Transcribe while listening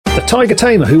The Tiger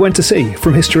Tamer Who Went to Sea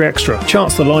from History Extra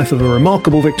charts the life of a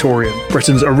remarkable Victorian,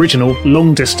 Britain's original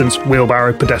long-distance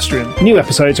wheelbarrow pedestrian. New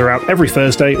episodes are out every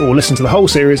Thursday, or listen to the whole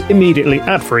series immediately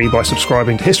ad-free by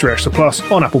subscribing to History Extra Plus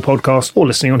on Apple Podcasts or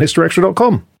listening on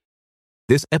historyextra.com.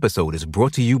 This episode is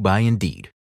brought to you by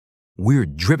Indeed. We're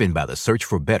driven by the search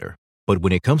for better, but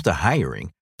when it comes to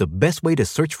hiring, the best way to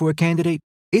search for a candidate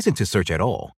isn't to search at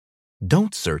all.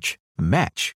 Don't search,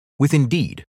 match with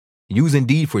Indeed. Use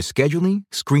Indeed for scheduling,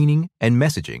 screening, and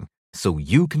messaging so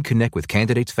you can connect with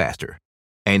candidates faster.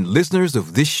 And listeners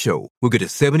of this show will get a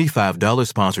 $75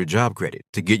 sponsored job credit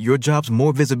to get your jobs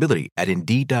more visibility at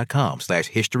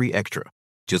Indeed.com/History Extra.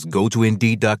 Just go to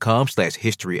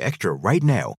Indeed.com/History Extra right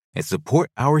now and support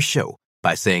our show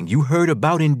by saying you heard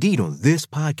about Indeed on this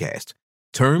podcast.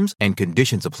 Terms and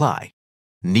conditions apply.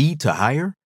 Need to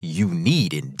hire? You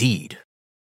need Indeed.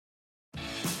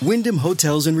 Wyndham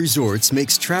Hotels and Resorts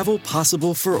makes travel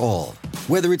possible for all.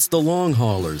 Whether it's the long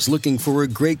haulers looking for a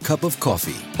great cup of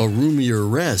coffee, a roomier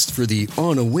rest for the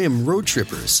on-a-whim road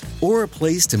trippers, or a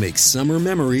place to make summer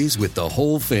memories with the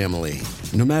whole family.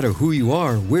 No matter who you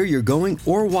are, where you're going,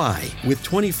 or why, with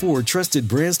 24 trusted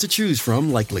brands to choose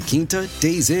from like La Quinta,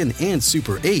 Days Inn, and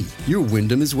Super 8, your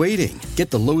Wyndham is waiting.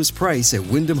 Get the lowest price at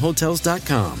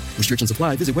WyndhamHotels.com. Restrictions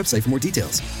apply. Visit website for more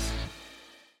details.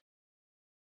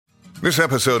 This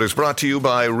episode is brought to you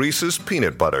by Reese's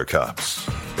Peanut Butter Cups.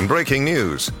 In breaking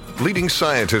news, leading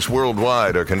scientists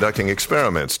worldwide are conducting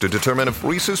experiments to determine if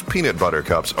Reese's Peanut Butter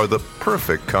Cups are the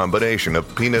perfect combination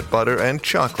of peanut butter and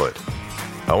chocolate.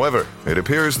 However, it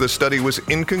appears the study was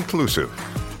inconclusive,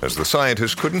 as the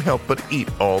scientists couldn't help but eat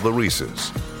all the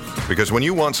Reese's. Because when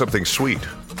you want something sweet,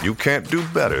 you can't do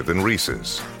better than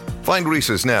Reese's. Find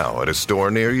Reese's now at a store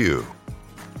near you.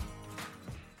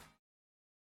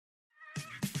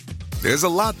 There's a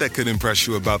lot that could impress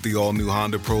you about the all-new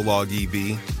Honda Prologue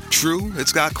EV. True,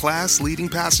 it's got class-leading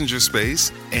passenger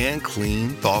space and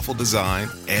clean, thoughtful design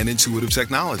and intuitive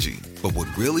technology. But what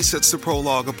really sets the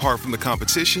Prologue apart from the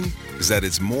competition is that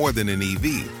it's more than an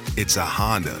EV. It's a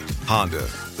Honda. Honda,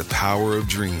 the power of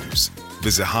dreams.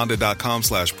 Visit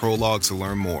honda.com/prologue to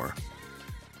learn more.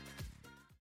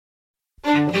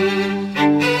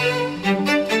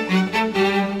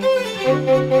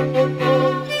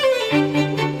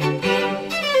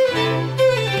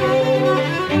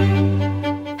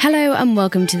 And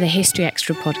welcome to the History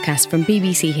Extra podcast from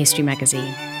BBC History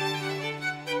Magazine.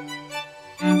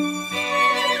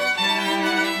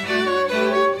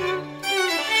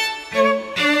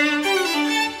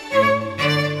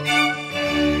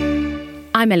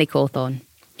 I'm Ellie Cawthorne.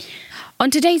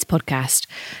 On today's podcast,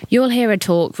 you'll hear a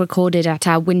talk recorded at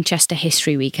our Winchester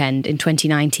History Weekend in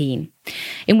 2019,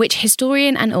 in which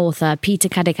historian and author Peter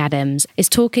Caddick-Adams is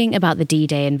talking about the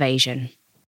D-Day invasion.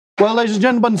 Well, ladies and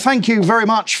gentlemen, thank you very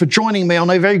much for joining me on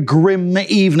a very grim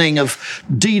evening of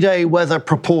D-Day weather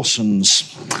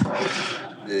proportions.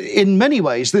 In many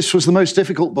ways, this was the most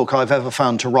difficult book I've ever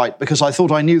found to write because I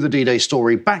thought I knew the D-Day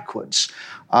story backwards.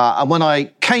 And when I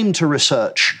came to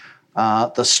research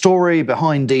the story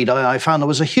behind D-Day, I found there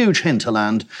was a huge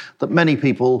hinterland that many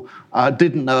people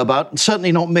didn't know about, and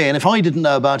certainly not me. And if I didn't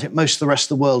know about it, most of the rest of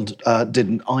the world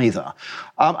didn't either.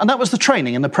 And that was the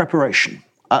training and the preparation.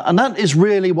 And that is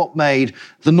really what made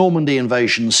the Normandy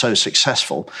invasion so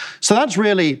successful. So that's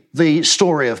really the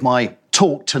story of my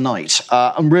talk tonight,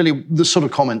 and really the sort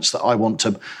of comments that I want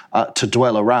to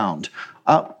dwell around.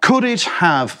 Could it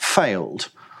have failed?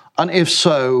 And if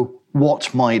so,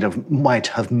 what might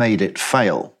have made it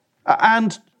fail?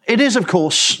 And it is, of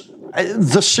course,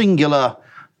 the singular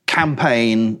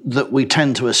campaign that we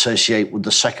tend to associate with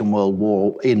the Second World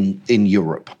War in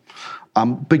Europe.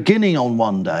 Beginning on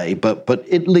one day, but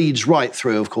it leads right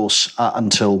through, of course,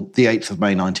 until the 8th of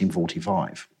May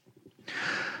 1945.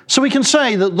 So we can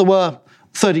say that there were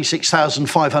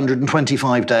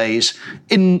 36,525 days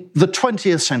in the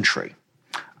 20th century,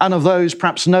 and of those,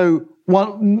 perhaps no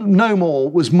more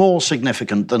was more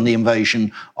significant than the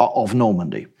invasion of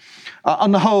Normandy.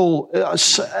 And the whole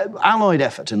Allied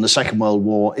effort in the Second World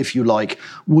War, if you like,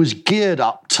 was geared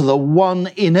up to the one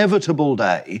inevitable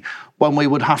day when we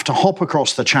would have to hop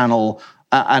across the Channel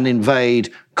and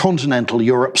invade continental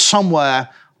Europe somewhere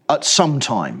at some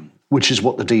time, which is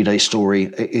what the D-Day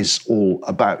story is all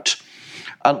about.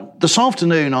 This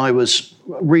afternoon, I was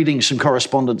reading some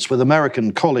correspondence with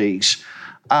American colleagues,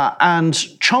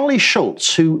 and Charlie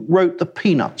Schultz, who wrote the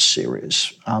Peanuts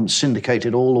series,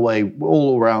 syndicated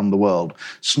all around the world,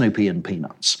 Snoopy and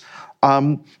Peanuts,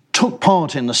 took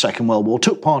part in the Second World War,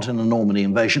 took part in the Normandy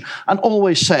invasion, and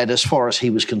always said, as far as he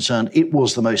was concerned, it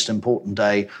was the most important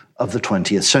day of the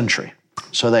 20th century.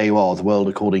 So there you are, the world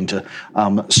according to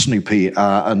Snoopy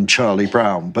and Charlie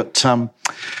Brown. But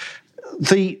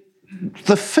the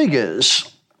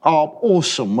figures are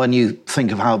awesome when you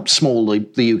think of how small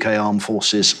the UK armed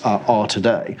forces are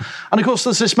today. And of course,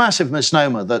 there's this massive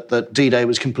misnomer that D-Day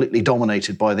was completely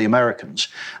dominated by the Americans.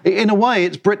 In a way,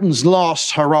 it's Britain's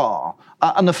last hurrah.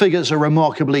 And the figures are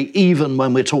remarkably even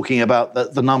when we're talking about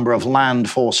the number of land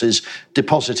forces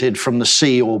deposited from the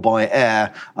sea or by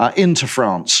air into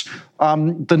France.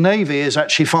 The Navy is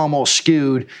actually far more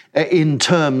skewed in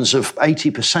terms of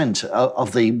 80%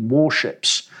 of the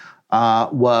warships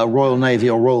were Royal Navy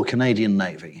or Royal Canadian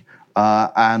Navy,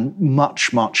 and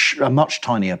a much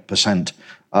tinier percent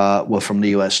were from the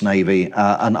US Navy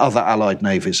and other allied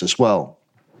navies as well.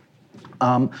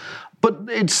 But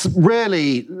it's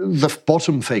really the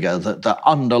bottom figure that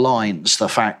underlines the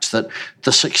fact that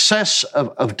the success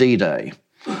of D-Day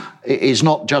is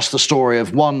not just the story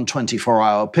of one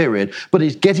 24-hour period, but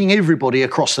is getting everybody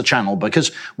across the channel,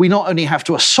 because we not only have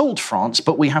to assault France,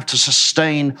 but we have to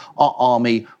sustain our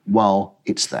army while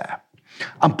it's there.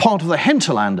 And part of the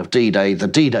hinterland of D-Day, the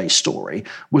D-Day story,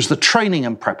 was the training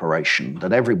and preparation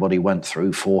that everybody went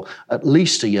through for at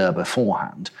least a year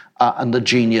beforehand, and the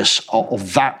genius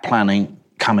of that planning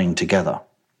coming together.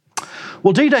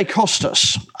 Well, D-Day cost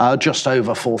us just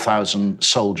over 4,000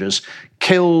 soldiers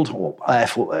killed, or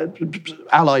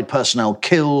Allied personnel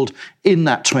killed in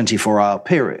that 24-hour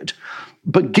period.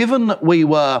 But given that we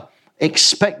were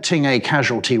expecting a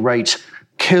casualty rate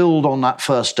killed on that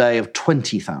first day of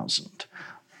 20,000,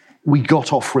 we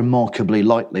got off remarkably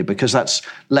lightly, because that's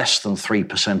less than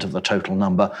 3% of the total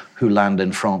number who land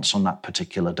in France on that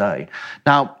particular day.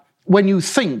 Now, when you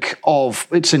think of,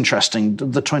 it's interesting,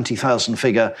 the 20,000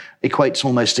 figure equates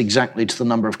almost exactly to the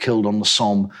number of killed on the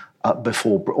Somme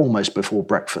almost before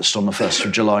breakfast on the 1st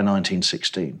of July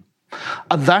 1916.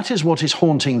 And that is what is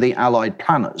haunting the Allied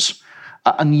planners.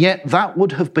 And yet that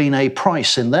would have been a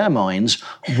price in their minds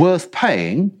worth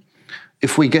paying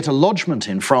if we get a lodgment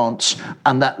in France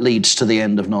and that leads to the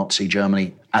end of Nazi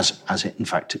Germany, as it in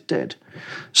fact it did.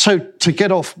 So to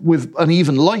get off with an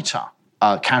even lighter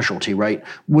casualty rate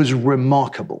was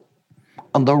remarkable.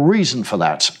 And the reason for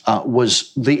that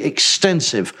was the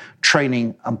extensive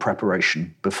training and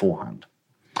preparation beforehand.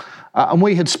 And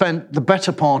we had spent the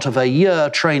better part of a year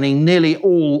training nearly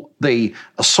all the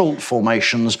assault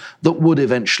formations that would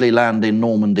eventually land in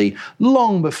Normandy,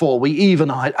 long before we even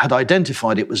had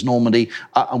identified it was Normandy,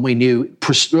 and we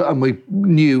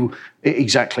knew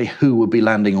exactly who would be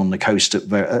landing on the coast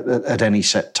at any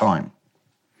set time.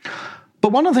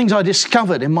 But one of the things I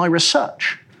discovered in my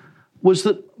research was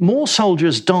that more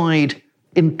soldiers died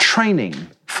in training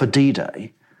for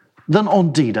D-Day than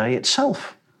on D-Day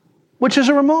itself, which is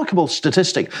a remarkable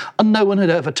statistic. And no one had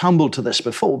ever tumbled to this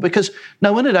before, because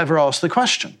no one had ever asked the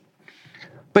question.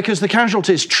 Because the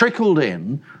casualties trickled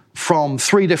in from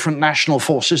 3 different national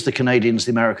forces, the Canadians,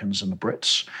 the Americans, and the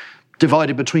Brits,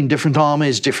 divided between different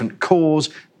armies, different corps,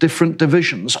 different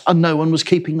divisions, and no one was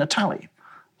keeping the tally.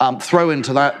 Throw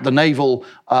into that the naval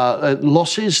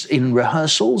losses in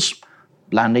rehearsals,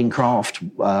 landing craft,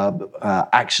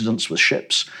 accidents with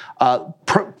ships,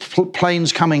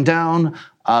 planes coming down,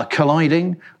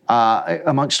 colliding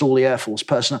amongst all the Air Force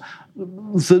personnel.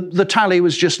 The tally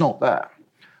was just not there.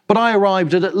 But I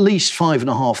arrived at least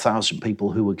 5,500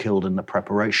 people who were killed in the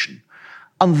preparation.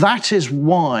 And that is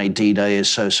why D-Day is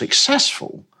so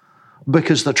successful,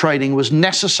 because the training was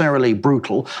necessarily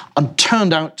brutal and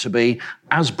turned out to be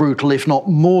as brutal, if not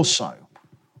more so,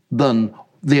 than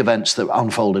the events that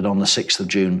unfolded on the 6th of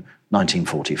June,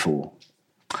 1944.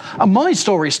 And my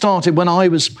story started when I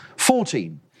was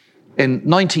 14, in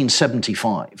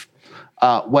 1975,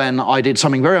 when I did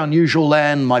something very unusual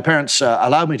then. My parents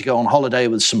allowed me to go on holiday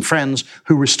with some friends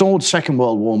who restored Second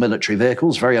World War military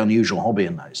vehicles, very unusual hobby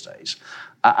in those days.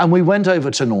 And we went over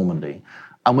to Normandy,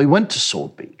 and we went to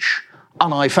Sword Beach,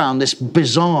 and I found this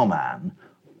bizarre man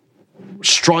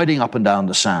striding up and down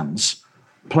the sands,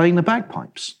 playing the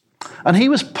bagpipes. And he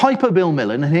was Piper Bill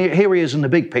Millen, and here he is in the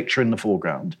big picture in the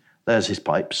foreground. There's his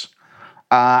pipes.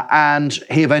 And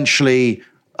he eventually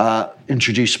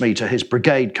introduced me to his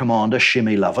brigade commander,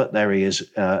 Shimmy Lovett. There he is,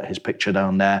 his picture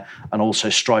down there, and also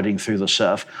striding through the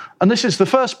surf. And this is the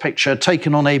first picture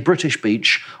taken on a British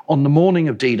beach on the morning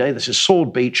of D-Day. This is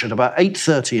Sword Beach at about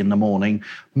 8:30 in the morning.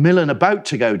 Millen about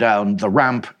to go down the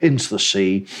ramp into the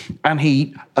sea. And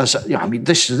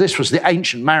this was the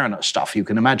ancient mariner stuff you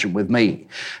can imagine with me.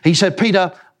 He said,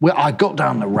 "Peter, I got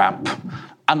down the ramp,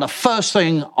 and the first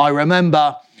thing I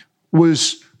remember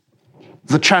was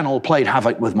the Channel played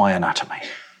havoc with my anatomy,"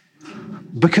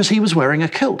 because he was wearing a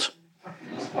kilt.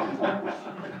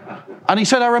 And he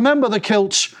said, "I remember the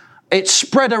kilt, it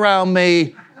spread around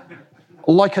me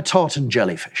like a tartan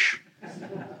jellyfish.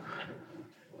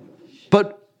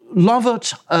 But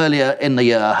Lovat earlier in the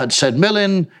year had said,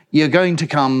 Millin, you're going to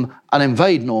come and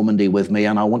invade Normandy with me,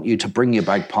 and I want you to bring your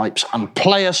bagpipes and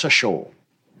play us ashore.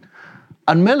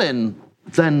 And Millin,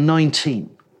 then 19.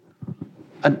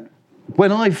 And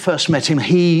when I first met him,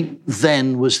 he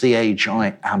then was the age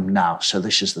I am now. So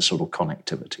this is the sort of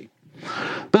connectivity.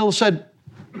 Bill said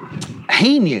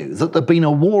he knew that there'd been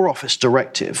a War Office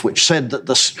directive which said that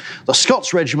the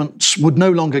Scots regiments would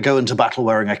no longer go into battle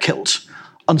wearing a kilt,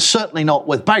 and certainly not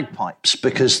with bagpipes,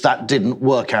 because that didn't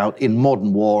work out in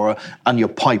modern war, and your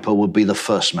piper would be the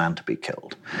first man to be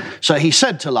killed. So he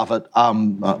said to Lovat,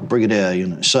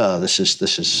 Brigadier, sir, this is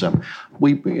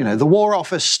the War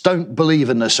Office don't believe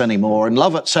in this anymore. And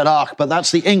Lovat said, but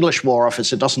that's the English War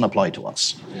Office, it doesn't apply to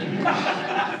us.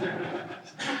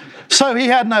 So he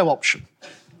had no option.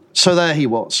 So there he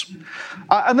was.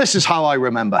 And this is how I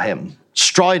remember him,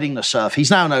 striding the surf. He's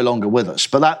now no longer with us,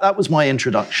 but that was my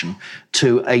introduction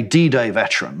to a D-Day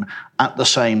veteran at the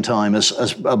same time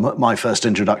as my first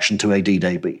introduction to a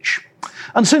D-Day beach.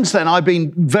 And since then, I've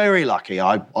been very lucky.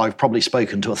 I've probably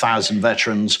spoken to 1,000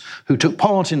 veterans who took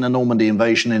part in the Normandy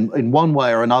invasion in one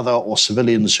way or another, or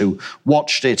civilians who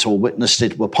watched it or witnessed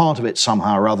it, were part of it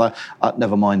somehow or other,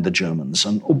 never mind the Germans,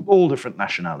 and all different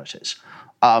nationalities.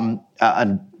 And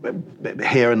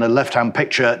here in the left-hand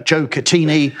picture, Joe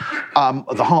Cattini,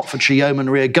 the Hertfordshire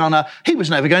Yeomanry gunner, he was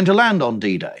never going to land on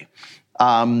D-Day.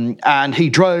 And he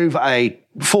drove a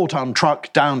 4-ton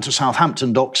truck down to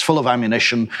Southampton docks full of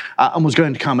ammunition and was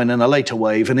going to come in a later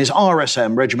wave. And his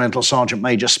RSM, Regimental Sergeant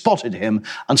Major, spotted him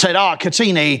and said,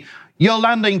 Cattini, you're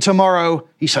landing tomorrow.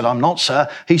 He said, I'm not, sir.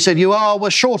 He said, we're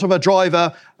short of a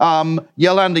driver.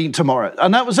 You're landing tomorrow.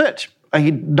 And that was it. He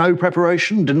had no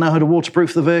preparation, didn't know how to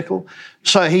waterproof the vehicle.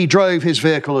 So he drove his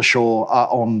vehicle ashore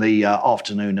on the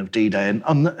afternoon of D-Day. And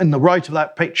on the right of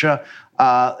that picture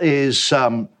is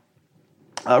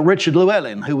Richard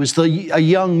Llewellyn, who was a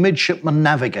young midshipman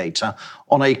navigator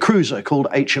on a cruiser called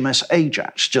HMS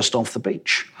Ajax just off the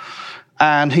beach.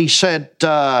 And he said,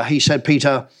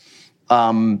 Peter,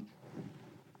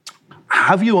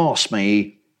 have you asked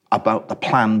me about the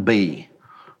plan B?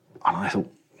 And I thought,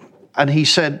 and he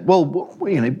said, well,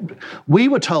 we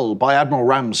were told by Admiral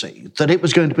Ramsay that it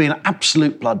was going to be an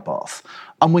absolute bloodbath,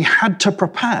 and we had to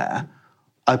prepare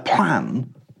a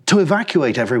plan to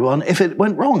evacuate everyone if it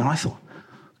went wrong. And I thought,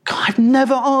 God, I've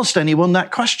never asked anyone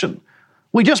that question.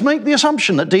 We just make the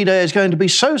assumption that D-Day is going to be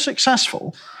so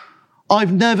successful.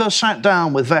 I've never sat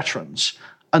down with veterans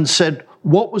and said,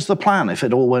 what was the plan if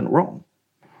it all went wrong?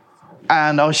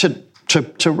 And I said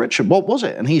to Richard, what was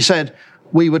it? And he said,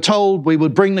 we were told we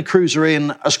would bring the cruiser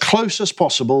in as close as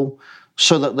possible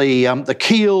so that the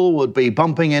keel would be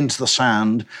bumping into the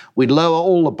sand. We'd lower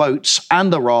all the boats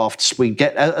and the rafts. We'd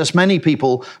get as many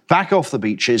people back off the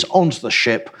beaches onto the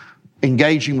ship,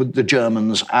 engaging with the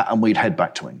Germans, and we'd head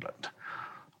back to England.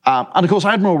 And of course,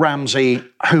 Admiral Ramsay,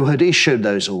 who had issued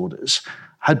those orders,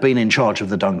 had been in charge of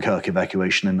the Dunkirk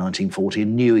evacuation in 1940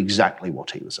 and knew exactly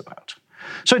what he was about.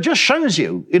 So it just shows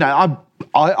you,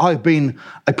 I've been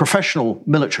a professional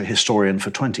military historian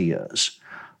for 20 years,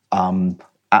 and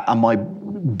my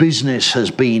business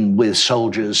has been with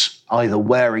soldiers either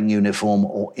wearing uniform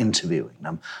or interviewing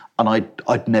them, and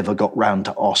I'd never got round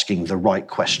to asking the right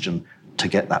question to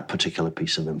get that particular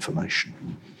piece of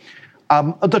information.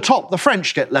 At the top, the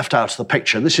French get left out of the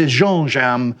picture. This is Jean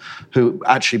Jam, who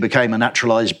actually became a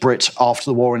naturalised Brit after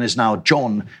the war and is now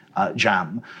John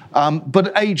Jam. But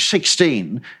at age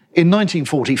 16, in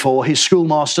 1944, his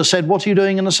schoolmaster said, what are you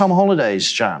doing in the summer holidays,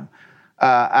 Jam?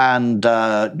 And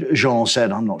Jean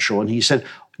said, I'm not sure. And he said,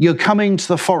 you're coming to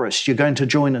the forest, you're going to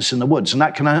join us in the woods. And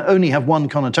that can only have one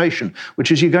connotation,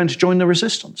 which is you're going to join the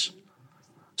resistance.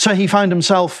 So he found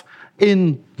himself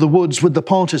in the woods with the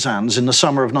partisans in the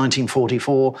summer of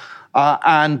 1944,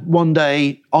 and one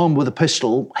day, armed with a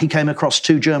pistol, he came across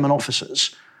 2 German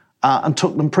officers and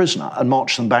took them prisoner and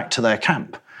marched them back to their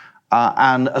camp.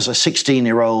 And as a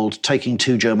 16-year-old taking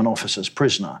 2 German officers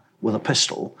prisoner with a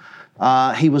pistol,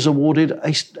 he was awarded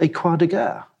a Croix de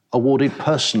Guerre, awarded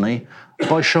personally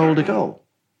by Charles de Gaulle.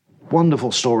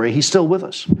 Wonderful story. He's still with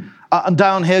us. And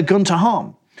down here, Gunther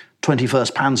Hahn,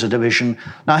 21st Panzer Division.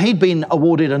 Now, he'd been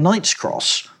awarded a Knight's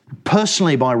Cross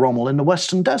personally by Rommel in the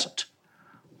Western Desert.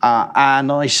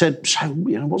 And I said, so,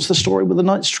 what's the story with the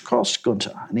Knight's Cross,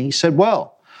 Gunther? And he said,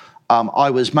 well, I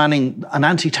was manning an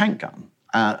anti-tank gun,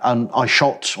 and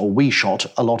we shot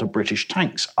a lot of British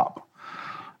tanks up.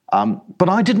 But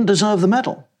I didn't deserve the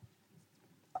medal.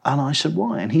 And I said,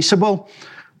 why? And he said, well,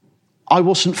 I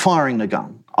wasn't firing the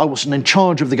gun. I wasn't in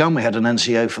charge of the gun. We had an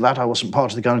NCO for that. I wasn't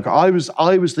part of the gun. I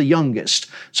was the youngest,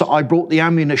 so I brought the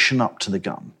ammunition up to the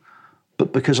gun.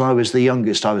 But because I was the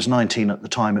youngest, I was 19 at the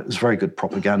time, it was very good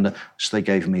propaganda, so they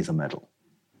gave me the medal.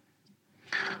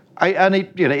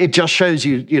 It just shows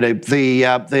you,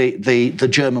 the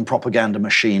German propaganda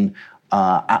machine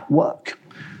at work.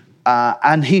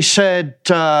 And he said,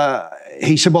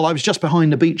 well, I was just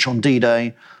behind the beach on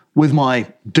D-Day with my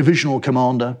divisional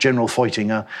commander, General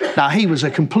Feutinger. Now, he was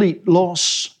a complete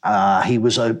loss. He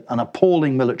was an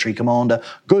appalling military commander,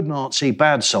 good Nazi,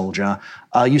 bad soldier,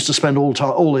 used to spend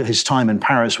all of his time in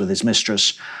Paris with his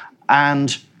mistress.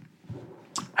 And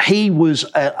he was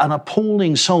an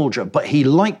appalling soldier, but he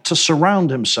liked to surround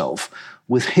himself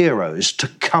with heroes to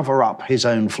cover up his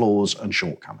own flaws and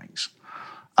shortcomings.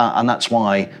 And that's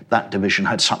why that division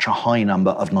had such a high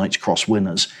number of Knight's Cross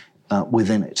winners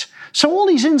within it. So all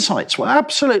these insights were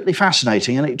absolutely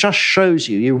fascinating, and it just shows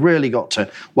you really got to,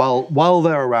 while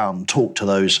they're around, talk to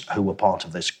those who were part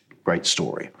of this great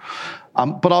story.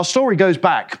 But our story goes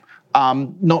back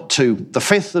not to the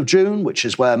 5th of June, which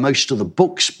is where most of the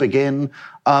books begin.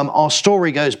 Our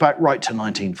story goes back right to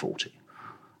 1940,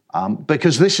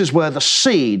 because this is where the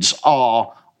seeds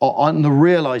are on the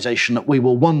realization that we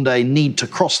will one day need to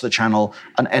cross the Channel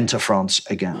and enter France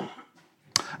again.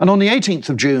 And on the 18th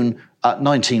of June,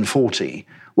 1940,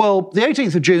 well, the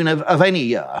 18th of June of any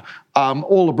year,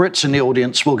 all the Brits in the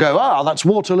audience will go, that's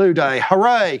Waterloo Day,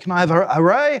 hooray, can I have a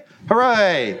hooray?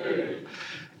 Hooray!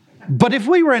 But if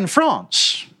we were in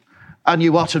France and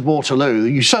you uttered Waterloo,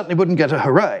 you certainly wouldn't get a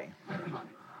hooray.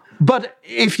 But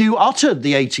if you uttered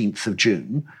the 18th of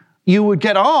June, you would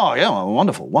get,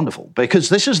 wonderful, wonderful, because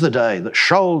this is the day that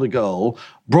Charles de Gaulle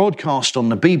broadcast on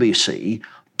the BBC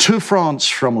to France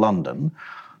from London,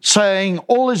 saying,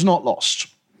 all is not lost.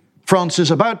 France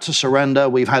is about to surrender.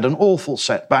 We've had an awful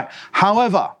setback.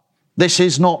 However, this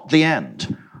is not the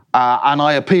end. And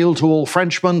I appeal to all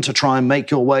Frenchmen to try and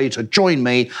make your way to join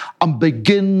me and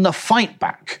begin the fight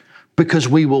back, because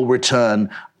we will return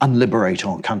and liberate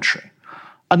our country.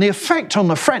 And the effect on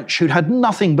the French, who'd had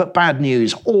nothing but bad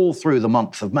news all through the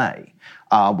month of May,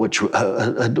 which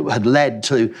had led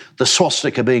to the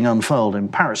swastika being unfurled in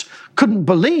Paris, couldn't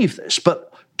believe this.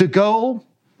 But de Gaulle,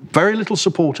 very little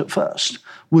support at first,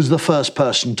 was the first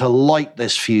person to light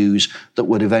this fuse that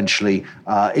would eventually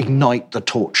ignite the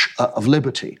torch of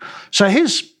liberty. So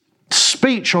his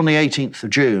speech on the 18th of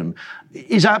June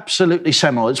is absolutely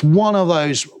seminal. It's one of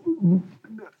those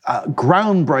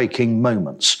groundbreaking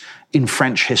moments in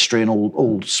French history, and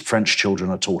all French children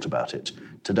are taught about it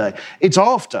today. It's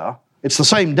the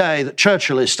same day that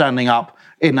Churchill is standing up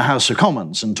in the House of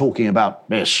Commons and talking about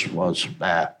this was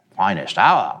their finest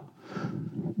hour.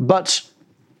 But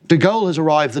de Gaulle has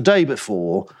arrived the day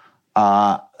before.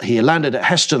 He landed at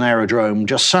Heston Aerodrome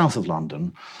just south of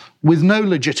London with no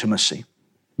legitimacy,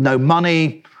 no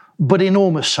money, but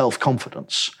enormous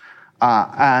self-confidence.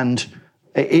 And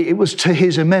it was to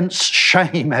his immense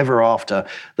shame ever after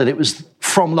that it was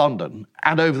from London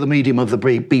and over the medium of the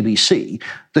BBC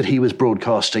that he was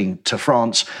broadcasting to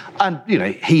France. And,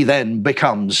 he then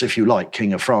becomes, if you like,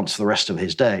 King of France for the rest of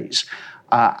his days.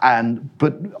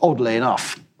 But oddly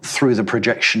enough, through the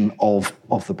projection of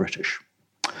the British.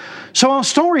 So our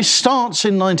story starts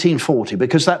in 1940,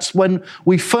 because that's when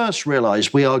we first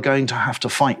realised we are going to have to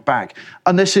fight back.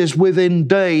 And this is within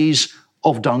days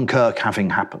of Dunkirk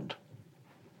having happened.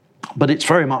 But it's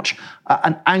very much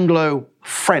an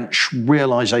Anglo-French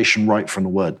realisation right from the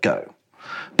word go.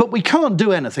 But we can't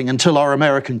do anything until our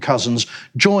American cousins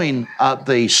join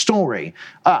the story.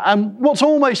 And what's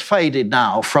almost faded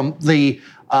now from the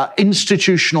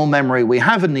institutional memory we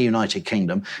have in the United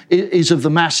Kingdom is of the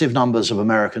massive numbers of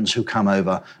Americans who come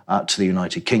over to the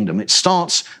United Kingdom. It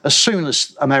starts as soon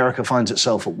as America finds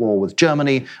itself at war with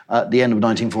Germany at the end of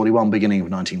 1941, beginning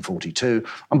of 1942.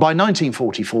 And by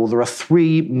 1944, there are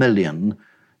 3 million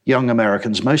young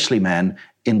Americans, mostly men,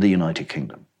 in the United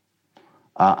Kingdom.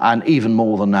 And even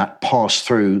more than that, passed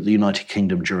through the United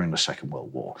Kingdom during the Second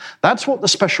World War. That's what the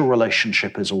special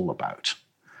relationship is all about.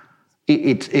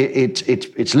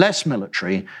 It's less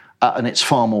military and it's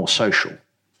far more social.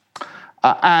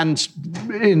 And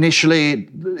initially,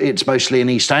 it's mostly in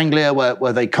East Anglia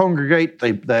where they congregate.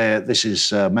 This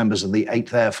is members of the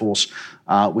 8th Air Force,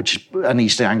 and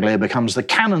East Anglia becomes the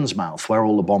cannon's mouth where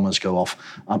all the bombers go off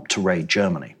to raid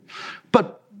Germany.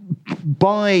 But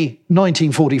by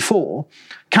 1944,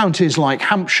 counties like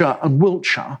Hampshire and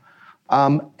Wiltshire,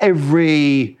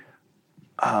 every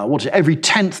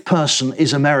 10th person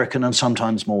is American, and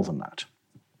sometimes more than that.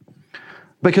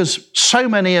 Because so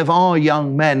many of our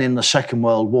young men in the Second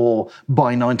World War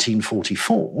by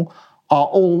 1944 are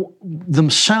all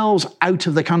themselves out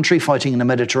of the country, fighting in the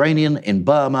Mediterranean, in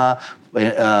Burma,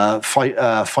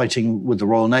 fighting with the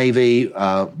Royal Navy,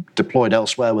 deployed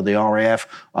elsewhere with the RAF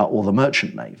or the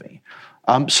Merchant Navy.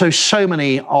 So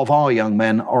many of our young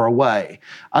men are away.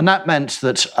 And that meant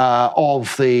that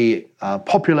of the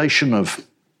population of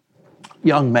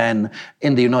young men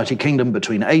in the United Kingdom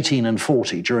between 18 and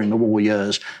 40 during the war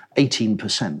years,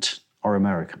 18% are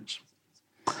Americans.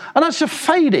 And that's just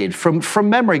faded from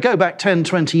memory. Go back 10,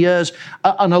 20 years,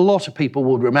 and a lot of people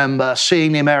would remember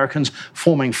seeing the Americans,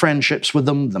 forming friendships with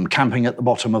them camping at the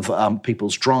bottom of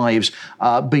people's drives,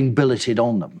 being billeted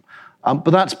on them.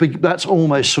 But that's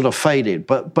almost sort of faded.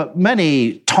 But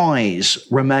many ties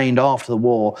remained after the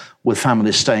war, with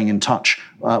families staying in touch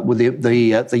with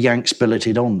the Yanks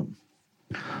billeted on them.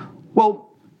 Well,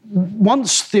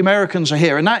 once the Americans are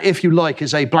here, and that, if you like,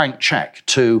 is a blank check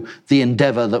to the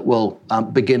endeavour that will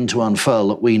begin to unfurl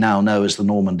that we now know as the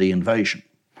Normandy invasion,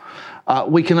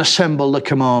 we can assemble the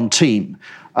command team.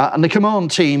 And the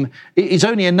command team is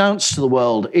only announced to the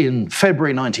world in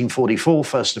February 1944,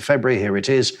 1st of February, here it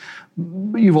is.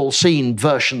 You've all seen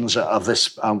versions of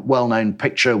this well-known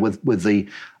picture with the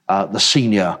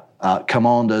senior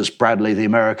commanders, Bradley, the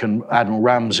American, Admiral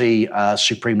Ramsey,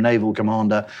 Supreme Naval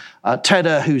Commander,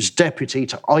 Tedder, who's deputy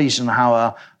to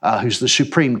Eisenhower, who's the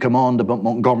Supreme Commander, but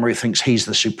Montgomery thinks he's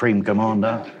the Supreme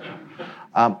Commander.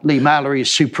 Lee Mallory,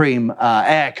 Supreme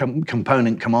Air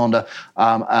Component Commander,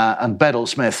 and Bedell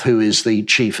Smith, who is the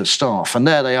Chief of Staff. And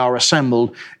there they are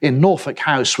assembled in Norfolk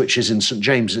House, which is in St.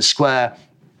 James's Square.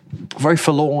 Very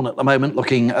forlorn at the moment,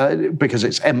 looking because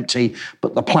it's empty,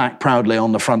 but the plaque proudly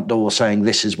on the front door saying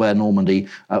this is where Normandy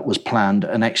was planned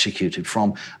and executed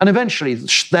from. And eventually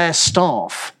their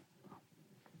staff,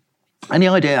 any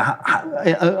idea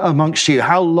amongst you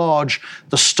how large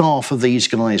the staff of these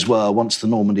guys were once the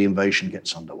Normandy invasion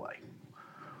gets underway?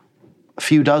 A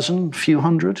few dozen, a few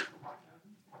hundred?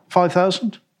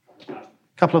 5,000? A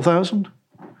couple of thousand?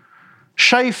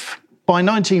 SHAEF, by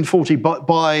 1940,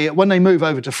 by when they move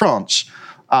over to France,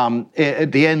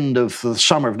 at the end of the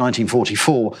summer of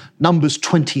 1944, numbers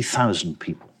 20,000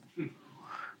 people.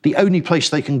 The only place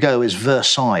they can go is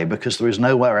Versailles because there is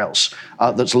nowhere else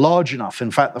that's large enough.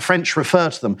 In fact, the French refer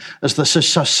to them as the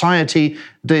Société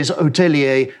des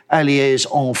Hôteliers Alliés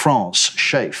en France,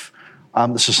 SHAEF,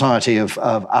 the Society of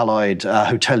Allied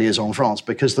Hoteliers en France,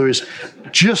 because there is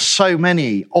just so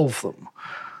many of them.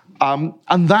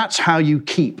 And that's how you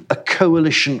keep a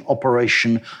coalition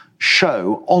operation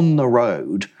show on the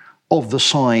road of the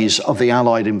size of the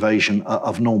Allied invasion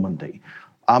of Normandy.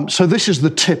 So this is the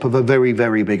tip of a very,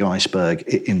 very big iceberg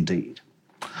indeed.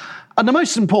 And the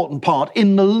most important part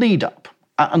in the lead-up,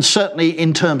 and certainly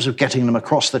in terms of getting them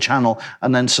across the channel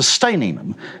and then sustaining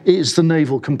them, is the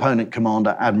Naval Component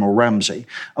Commander, Admiral Ramsey.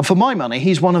 And for my money,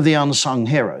 he's one of the unsung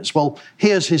heroes. Well,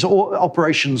 here's his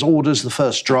operations orders, the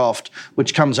first draft,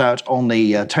 which comes out on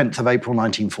the 10th of April,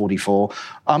 1944.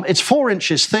 It's 4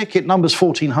 inches thick. It numbers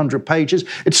 1,400 pages.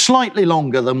 It's slightly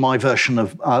longer than my version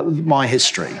of my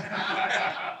history,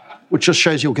 which just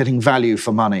shows you're getting value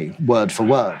for money, word for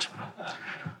word.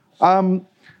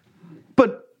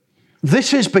 But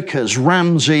this is because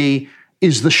Ramsey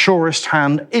is the surest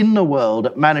hand in the world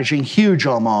at managing huge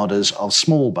armadas of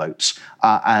small boats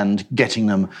and getting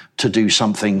them to do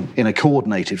something in a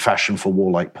coordinated fashion for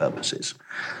warlike purposes.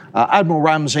 Admiral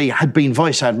Ramsey had been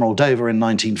Vice Admiral Dover in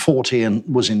 1940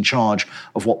 and was in charge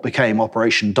of what became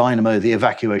Operation Dynamo, the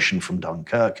evacuation from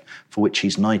Dunkirk, for which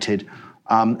he's knighted.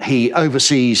 He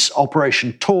oversees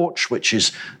Operation Torch, which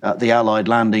is the Allied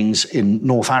landings in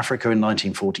North Africa in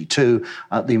 1942,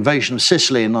 the invasion of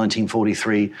Sicily in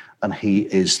 1943, and he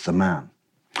is the man.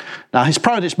 Now, his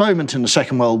proudest moment in the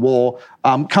Second World War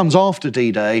comes after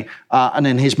D-Day, and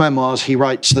in his memoirs he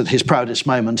writes that his proudest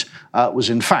moment was,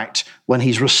 in fact, when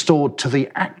he's restored to the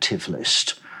active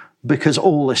list, because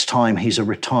all this time he's a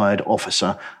retired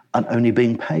officer and only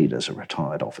being paid as a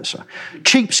retired officer.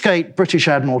 Cheapskate British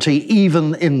Admiralty,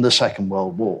 even in the Second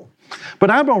World War. But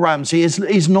Admiral Ramsey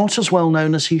is not as well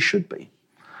known as he should be,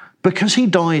 because he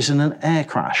dies in an air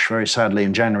crash, very sadly,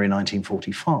 in January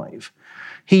 1945.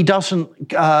 He doesn't,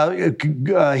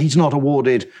 he's not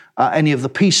awarded any of the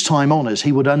peacetime honours.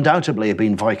 He would undoubtedly have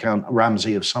been Viscount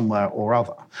Ramsey of somewhere or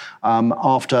other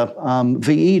after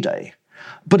VE Day.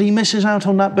 But he misses out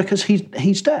on that because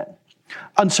he's dead.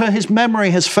 And so his memory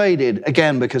has faded,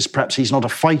 again, because perhaps he's not a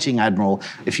fighting admiral,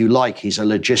 if you like, he's a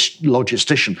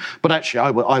logistician. But actually,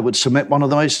 I would submit one of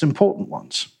the most important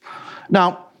ones.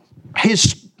 Now,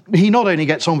 he not only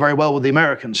gets on very well with the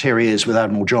Americans, here he is with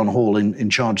Admiral John Hall in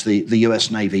charge of the US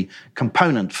Navy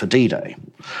component for D-Day,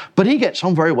 but he gets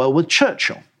on very well with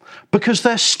Churchill. because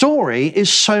their story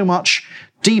is so much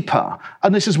deeper.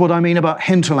 And this is what I mean about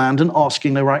hinterland and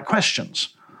asking the right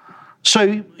questions.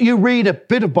 So you read a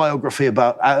bit of biography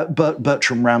about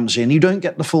Bertram Ramsay and you don't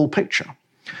get the full picture.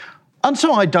 And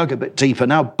so I dug a bit deeper.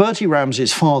 Now, Bertie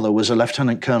Ramsay's father was a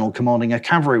lieutenant colonel commanding a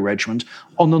cavalry regiment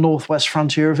on the northwest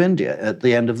frontier of India at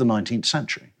the end of the 19th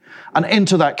century. And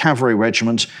into that cavalry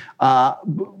regiment,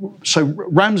 so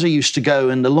Ramsay used to go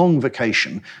in the long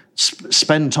vacation,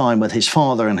 spend time with his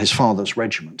father and his father's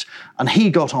regiment. And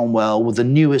he got on well with the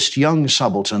newest young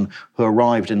subaltern who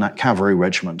arrived in that cavalry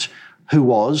regiment, who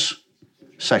was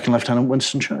Second Lieutenant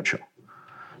Winston Churchill.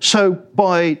 So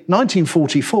by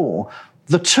 1944,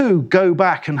 the two go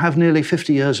back and have nearly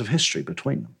 50 years of history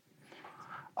between them.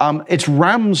 It's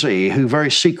Ramsay who very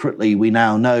secretly, we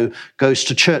now know, goes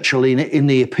to Churchill in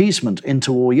the appeasement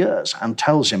interwar years and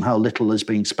tells him how little is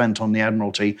being spent on the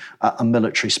Admiralty and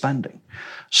military spending.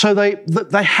 So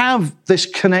they have this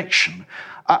connection.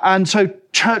 And so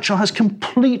Churchill has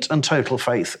complete and total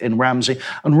faith in Ramsay,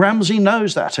 and Ramsay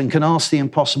knows that and can ask the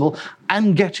impossible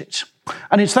and get it.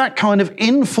 And it's that kind of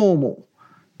informal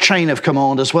chain of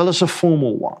command as well as a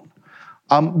formal one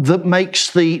that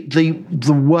makes the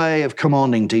way of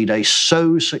commanding D-Day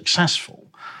so successful,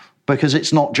 because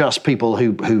it's not just people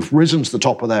who've risen to the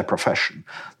top of their profession.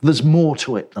 There's more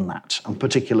to it than that, and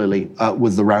particularly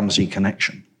with the Ramsay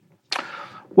connection.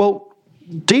 Well,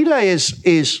 D-Day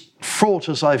is fraught,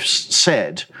 as I've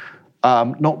said,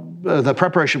 the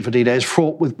preparation for D-Day is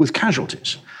fraught with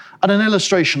casualties. And an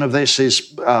illustration of this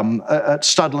is at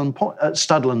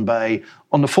Studland Bay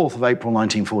on the 4th of April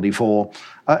 1944,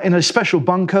 in a special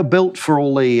bunker built for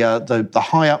all the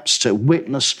high-ups to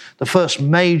witness the first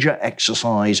major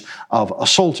exercise of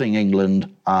assaulting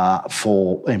England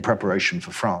in preparation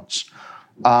for France.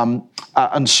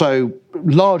 And so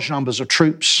large numbers of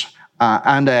troops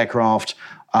and aircraft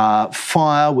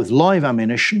fire with live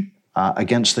ammunition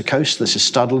against the coast. This is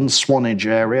Studland, Swanage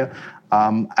area,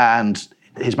 and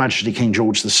His Majesty King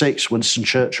George VI, Winston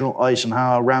Churchill,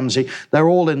 Eisenhower, Ramsay, they're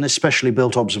all in this specially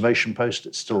built observation post.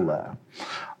 It's still there.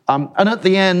 And at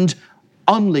the end,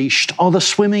 unleashed are the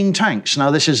swimming tanks.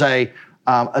 Now, this is a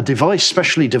device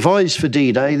specially devised for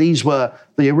D-Day. These were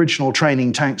the original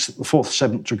training tanks that the 4th,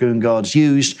 7th Dragoon Guards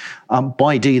used.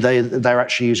 By D-Day, they're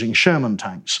actually using Sherman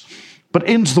tanks. But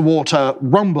into the water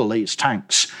rumble these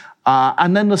tanks.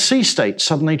 And then the sea state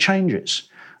suddenly changes.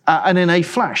 And in a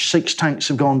flash, 6 tanks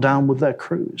have gone down with their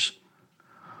crews.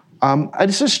 And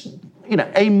it's just,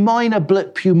 a minor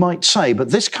blip, you might say, but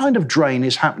this kind of drain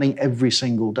is happening every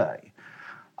single day.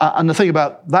 And the thing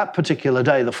about that particular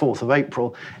day, the 4th of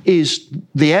April, is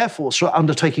the Air Force are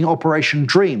undertaking Operation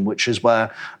Dream, which is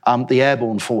where the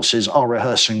airborne forces are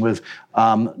rehearsing with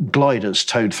gliders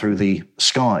towed through the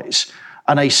skies.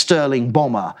 And a Sterling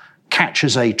bomber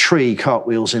catches a tree,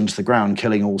 cartwheels into the ground,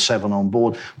 killing all 7 on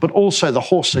board. But also the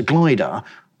Horsa glider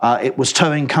it was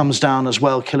towing comes down as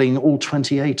well, killing all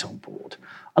 28 on board.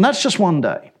 And that's just one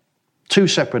day, 2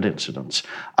 separate incidents.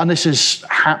 And this is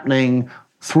happening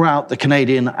throughout the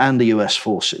Canadian and the US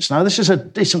forces. Now, this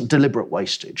isn't deliberate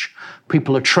wastage.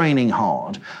 People are training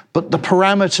hard, but the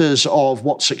parameters of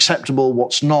what's acceptable,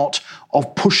 what's not,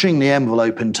 of pushing the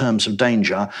envelope in terms of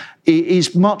danger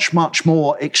is much, much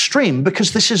more extreme,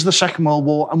 because this is the Second World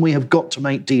War and we have got to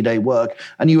make D-Day work,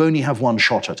 and you only have one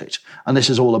shot at it. And this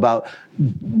is all about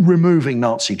removing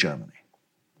Nazi Germany.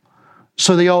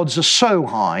 So the odds are so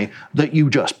high that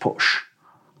you just push.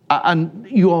 And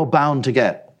you are bound to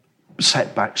get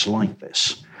setbacks like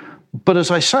this. But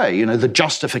as I say, the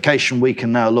justification we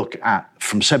can now look at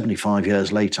from 75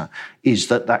 years later is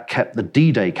that kept the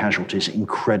D-Day casualties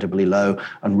incredibly low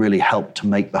and really helped to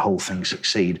make the whole thing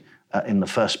succeed in the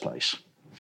first place.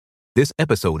 This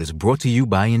episode is brought to you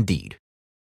by Indeed.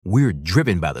 We're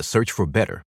driven by the search for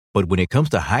better, but when it comes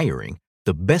to hiring,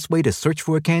 the best way to search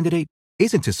for a candidate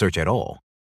isn't to search at all.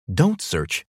 Don't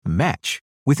search, match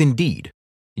with Indeed.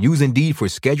 Use Indeed for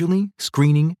scheduling,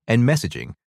 screening, and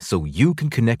messaging so you can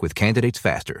connect with candidates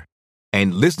faster.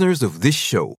 And listeners of this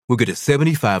show will get a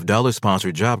 $75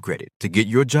 sponsored job credit to get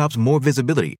your jobs more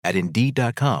visibility at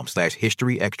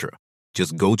Indeed.com/HistoryExtra.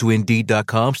 Just go to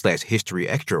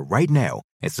Indeed.com/HistoryExtra right now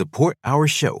and support our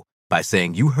show by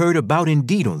saying you heard about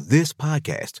Indeed on this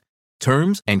podcast.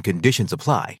 Terms and conditions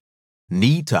apply.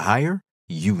 Need to hire?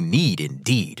 You need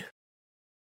Indeed.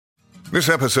 This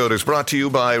episode is brought to you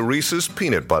by Reese's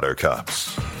Peanut Butter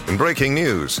Cups. In breaking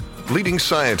news, leading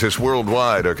scientists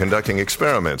worldwide are conducting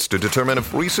experiments to determine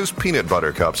if Reese's Peanut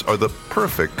Butter Cups are the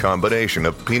perfect combination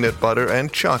of peanut butter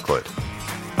and chocolate.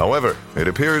 However, it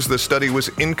appears the study was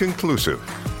inconclusive,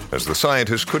 as the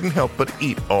scientists couldn't help but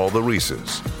eat all the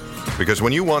Reese's. Because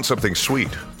when you want something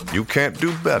sweet, You can't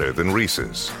do better than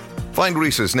Reese's. Find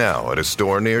Reese's now at a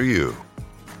store near you.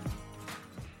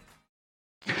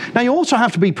 Now, you also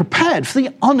have to be prepared for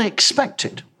the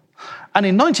unexpected. And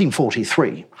in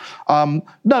 1943,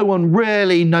 no one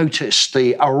really noticed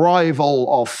the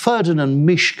arrival of Ferdinand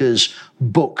Mischke's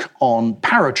book on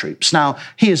paratroops. Now,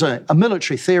 he is a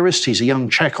military theorist. He's a young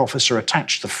Czech officer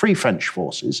attached to the Free French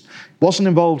Forces. Wasn't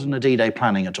involved in the D-Day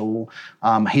planning at all.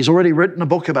 He's already written a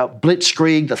book about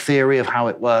Blitzkrieg, the theory of how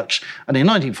it works. And in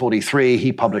 1943,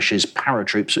 he publishes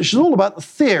Paratroops, which is all about the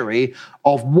theory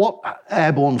of what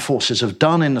airborne forces have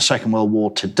done in the Second World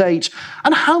War to date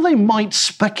and how they might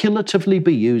speculatively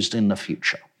be used in the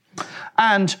future.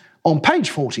 And on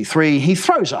page 43, he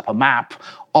throws up a map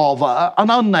of an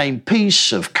unnamed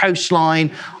piece of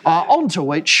coastline onto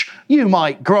which you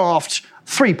might graft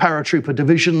 3 paratrooper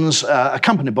divisions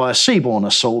accompanied by a seaborne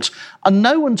assault, and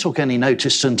no one took any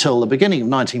notice until the beginning of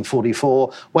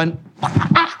 1944 when,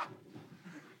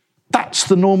 that's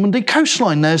the Normandy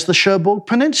coastline, there's the Cherbourg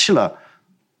Peninsula.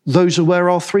 Those are where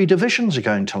our 3 divisions are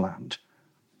going to land.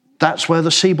 That's where the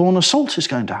seaborne assault is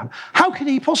going to happen. How could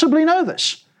he possibly know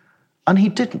this? And he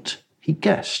didn't. He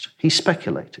guessed. He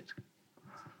speculated.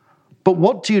 But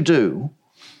what do you do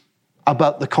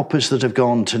about the coppers that have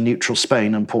gone to neutral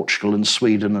Spain and Portugal and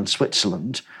Sweden and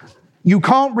Switzerland? You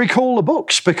can't recall the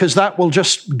books because that will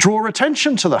just draw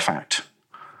attention to the fact.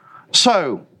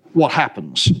 So what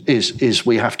happens is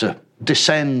we have to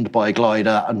descend by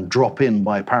glider and drop in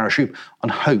by parachute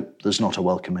and hope there's not a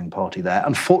welcoming party there.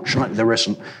 Unfortunately, there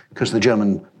isn't, because the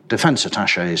German defence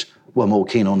attachés were more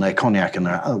keen on their cognac and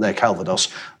their Calvados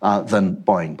than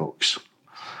buying books.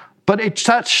 But it's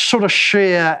that sort of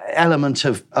sheer element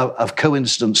of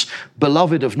coincidence,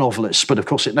 beloved of novelists, but of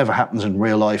course it never happens in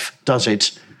real life, does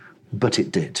it? But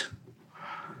it did.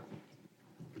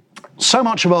 So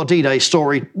much of our D-Day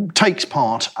story takes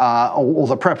part, or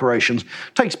the preparations,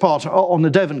 takes part on the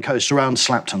Devon coast around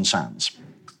Slapton Sands.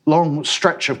 Long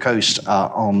stretch of coast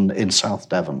in South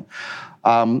Devon.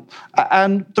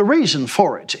 And the reason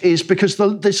for it is because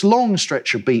this long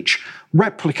stretch of beach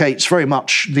replicates very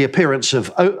much the appearance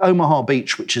of Omaha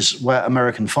Beach, which is where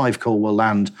American 5 Corps will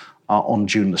land on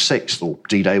June the 6th, or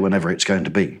D-Day, whenever it's going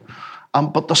to be.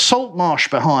 But the salt marsh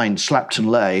behind Slapton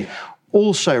Lay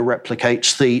also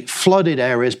replicates the flooded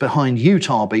areas behind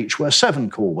Utah Beach, where 7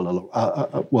 Corps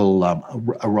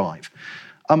will arrive.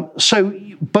 So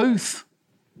both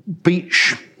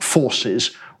beach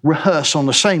forces rehearse on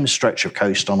the same stretch of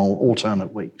coast on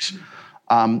alternate weeks.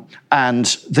 And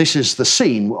this is the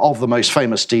scene of the most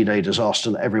famous D-Day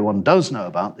disaster that everyone does know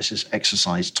about. This is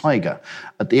Exercise Tiger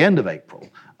at the end of April,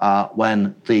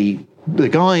 when the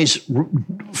guys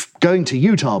going to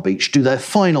Utah Beach do their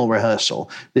final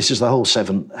rehearsal. This is the whole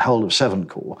of 7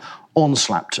 Corps on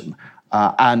Slapton.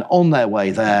 And on their way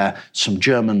there, some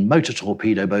German motor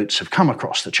torpedo boats have come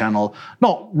across the channel,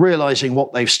 not realizing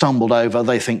what they've stumbled over.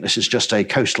 They think this is just a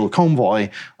coastal convoy,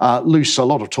 loose a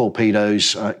lot of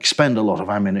torpedoes, expend a lot of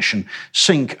ammunition,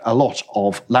 sink a lot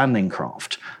of landing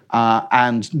craft,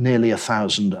 and nearly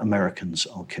 1,000 Americans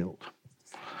are killed.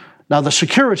 Now, the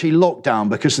security lockdown,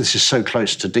 because this is so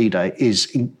close to D-Day, is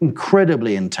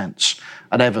incredibly intense.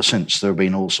 And ever since, there have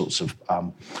been all sorts of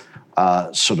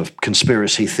sort of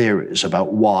conspiracy theories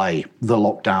about why the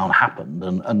lockdown happened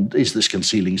and is this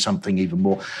concealing something even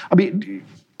more? I mean,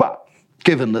 but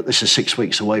given that this is 6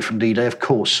 weeks away from D-Day, of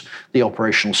course, the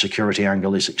operational security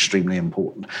angle is extremely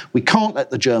important. We can't let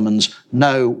the Germans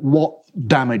know what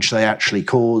damage they actually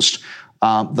caused.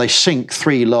 They sink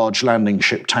 3 large landing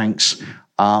ship tanks.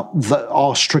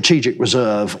 Our strategic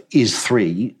reserve is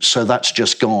 3, so that's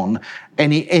just gone.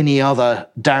 Any other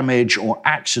damage or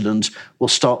accident will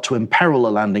start to imperil the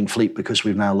landing fleet because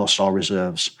we've now lost our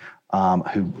reserves,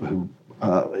 who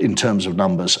in terms of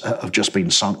numbers, have just been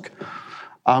sunk.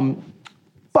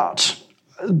 But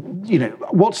you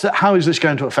know, how is this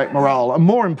going to affect morale? And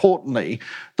more importantly,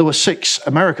 there were 6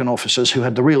 American officers who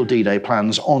had the real D-Day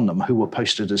plans on them who were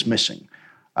posted as missing.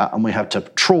 And we have to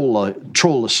trawl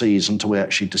the seas until we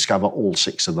actually discover all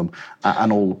 6 of them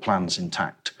and all the plans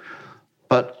intact.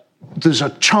 But there's a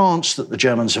chance that the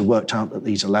Germans have worked out that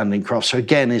these are landing craft. So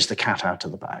again, is the cat out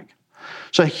of the bag?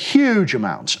 So a huge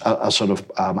amount of sort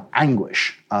of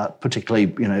anguish,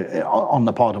 particularly on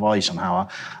the part of Eisenhower.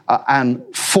 And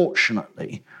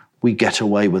fortunately, we get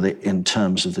away with it in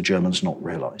terms of the Germans not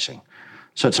realizing.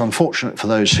 So it's unfortunate for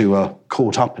those who are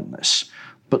caught up in this.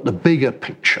 But the bigger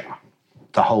picture,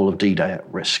 the whole of D-Day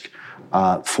at risk,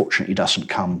 fortunately doesn't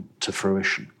come to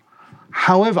fruition.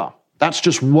 However, that's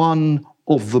just one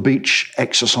of the beach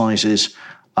exercises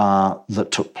that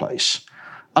took place.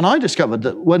 And I discovered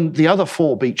that when the other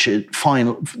four beach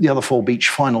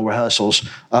final rehearsals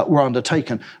were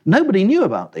undertaken, nobody knew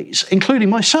about these, including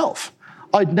myself.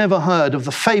 I'd never heard of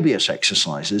the Fabius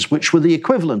exercises, which were the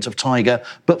equivalent of Tiger,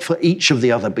 but for each of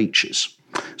the other beaches.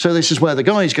 So this is where the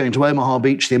guys going to Omaha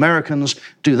Beach, the Americans,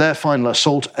 do their final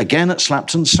assault, again at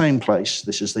Slapton, same place.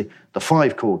 This is the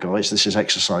 5 Corps guys. This is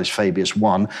exercise Fabius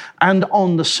 1. And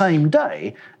on the same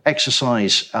day,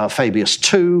 exercise Fabius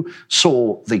 2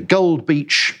 saw the Gold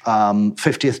Beach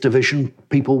 50th Division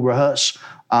people rehearse,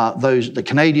 the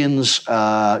Canadians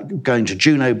going to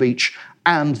Juno Beach,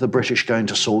 and the British going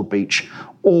to Sword Beach.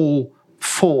 All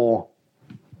 4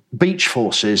 beach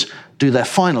forces do their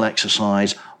final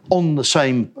exercise on the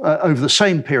same over the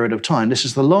same period of time. This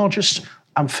is the largest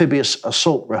amphibious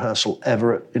assault rehearsal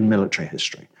ever in military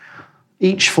history.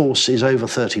 Each force is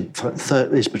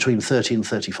is between 30 and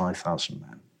 35,000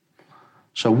 men.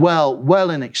 So well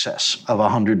in excess of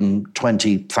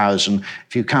 120,000.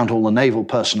 If you count all the naval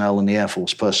personnel and the Air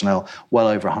Force personnel, well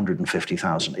over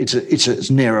 150,000. It's as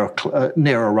near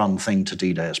a run thing to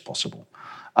D-Day as possible.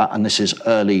 And this is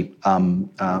early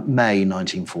May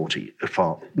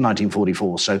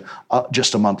 1944, so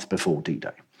just a month before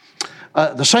D-Day.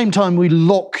 At the same time, we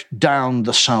lock down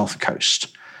the South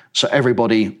Coast. So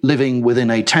everybody living within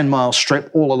a 10-mile strip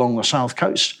all along the South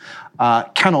Coast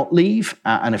cannot leave,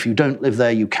 and if you don't live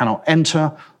there, you cannot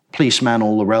enter. Police man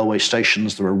all the railway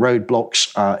stations. There are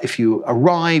roadblocks. If you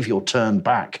arrive, you're turned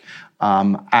back.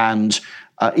 And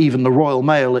even the Royal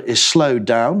Mail is slowed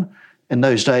down. In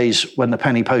those days, when the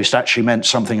penny post actually meant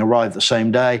something arrived the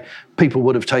same day, people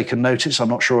would have taken notice. I'm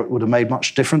not sure it would have made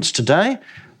much difference today.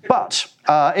 But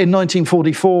in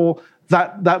 1944,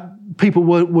 that people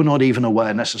were not even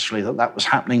aware necessarily that was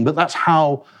happening. But that's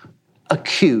how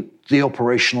acute the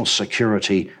operational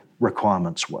security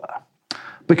requirements were.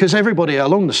 Because everybody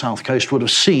along the South Coast would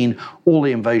have seen all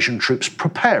the invasion troops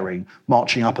preparing,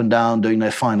 marching up and down, doing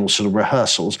their final sort of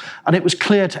rehearsals. And it was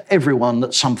clear to everyone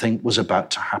that something was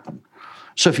about to happen.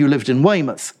 So if you lived in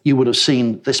Weymouth, you would have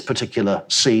seen this particular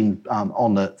scene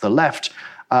on the left.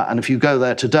 And if you go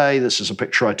there today, this is a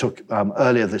picture I took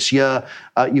earlier this year,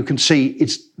 you can see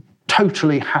it's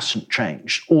totally hasn't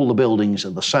changed. All the buildings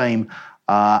are the same.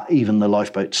 Even the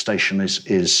lifeboat station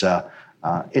is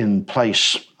in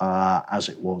place as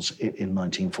it was in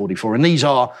 1944. And these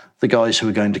are the guys who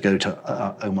are going to go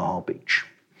to Omaha Beach.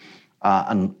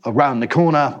 And around the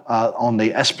corner on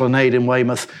the Esplanade in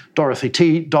Weymouth,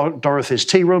 Dorothy's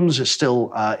Tea Rooms is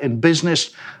still in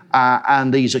business.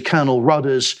 And these are Colonel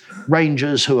Rudder's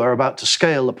Rangers who are about to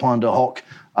scale the Pointe du Hoc,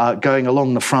 going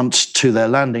along the front to their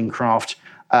landing craft.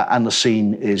 And the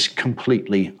scene is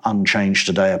completely unchanged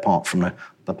today, apart from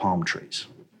the palm trees.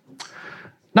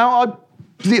 Now,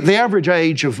 the average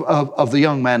age of the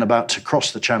young men about to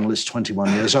cross the Channel is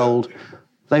 21 years old.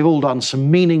 They've all done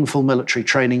some meaningful military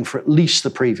training for at least the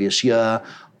previous year,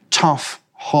 tough,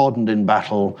 hardened in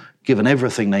battle, given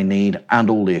everything they need and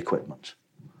all the equipment.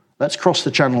 Let's cross the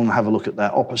Channel and have a look at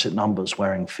their opposite numbers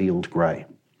wearing field grey.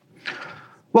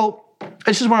 Well,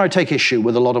 this is where I take issue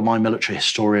with a lot of my military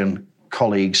historian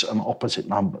colleagues and opposite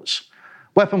numbers.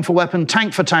 Weapon for weapon,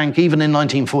 tank for tank, even in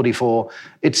 1944,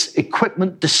 its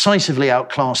equipment decisively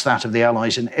outclassed that of the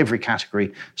Allies in every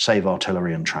category, save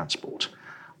artillery and transport.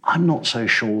 I'm not so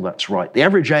sure that's right. The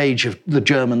average age of the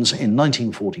Germans in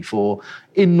 1944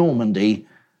 in Normandy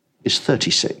is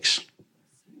 36.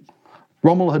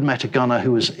 Rommel had met a gunner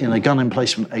who was in a gun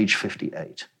emplacement age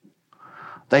 58.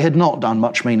 They had not done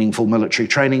much meaningful military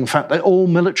training. In fact, all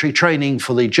military training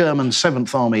for the German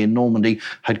 7th Army in Normandy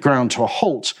had ground to a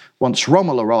halt once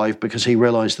Rommel arrived because he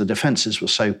realised the defences were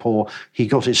so poor. He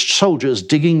got his soldiers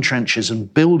digging trenches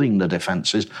and building the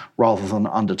defences rather than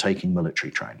undertaking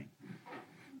military training.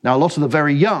 Now, a lot of the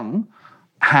very young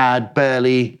had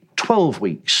barely 12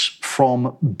 weeks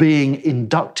from being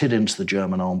inducted into the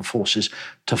German armed forces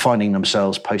to finding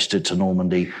themselves posted to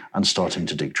Normandy and starting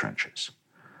to dig trenches.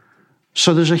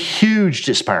 So there's a huge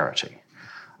disparity.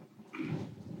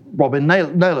 Robin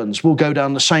Neylands will go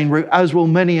down the same route, as will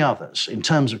many others, in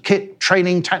terms of kit,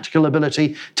 training, tactical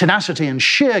ability, tenacity and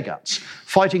sheer guts,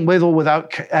 fighting with or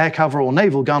without air cover or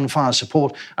naval gunfire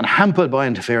support, and hampered by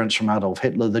interference from Adolf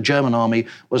Hitler. The German army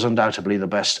was undoubtedly the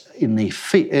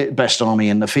best army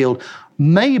in the field,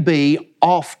 maybe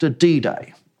after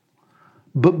D-Day.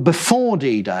 But before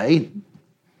D-Day,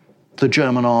 the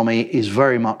German army is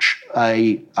very much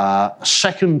a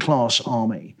second-class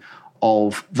army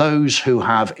of those who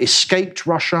have escaped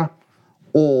Russia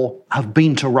or have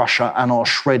been to Russia and are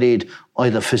shredded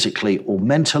either physically or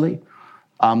mentally.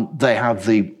 They have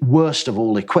the worst of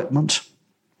all equipment.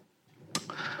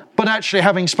 But actually,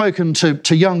 having spoken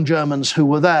to young Germans who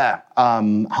were there,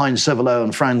 Heinz Sevelow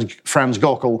and Franz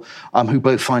Gockel, who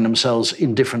both find themselves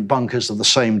in different bunkers of the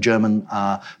same German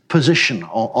position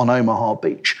on Omaha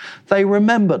Beach, they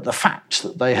remembered the fact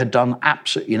that they had done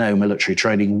absolutely no military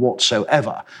training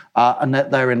whatsoever, and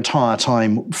that their entire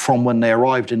time from when they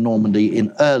arrived in Normandy in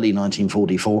early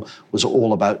 1944 was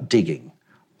all about digging.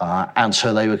 And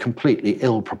so they were completely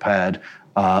ill-prepared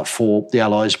for the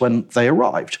Allies when they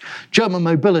arrived. German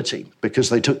mobility, because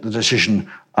they took the decision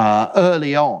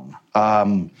early on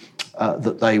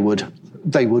that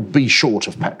they would be short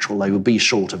of petrol, they would be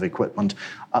short of equipment,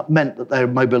 meant that their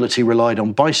mobility relied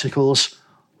on bicycles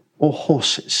or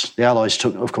horses. The Allies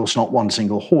took, of course, not one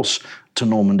single horse to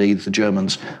Normandy. The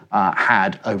Germans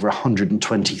had over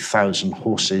 120,000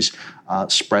 horses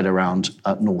spread around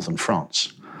northern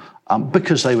France.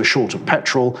 Because they were short of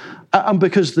petrol, and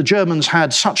because the Germans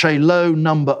had such a low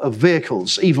number of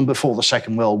vehicles, even before the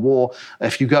Second World War.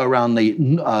 If you go around the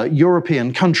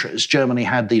European countries, Germany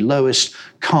had the lowest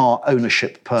car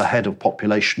ownership per head of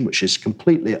population, which is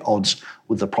completely at odds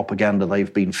with the propaganda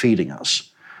they've been feeding us.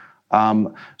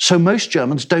 So most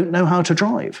Germans don't know how to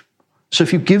drive. So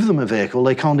if you give them a vehicle,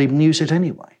 they can't even use it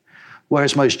anyway,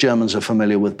 whereas most Germans are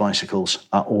familiar with bicycles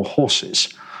or horses.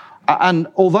 And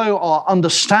although our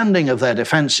understanding of their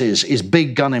defences is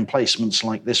big gun emplacements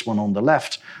like this one on the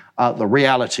left, the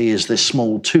reality is this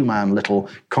small two-man little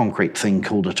concrete thing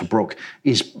called a Tobruk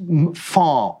is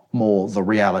far more the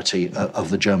reality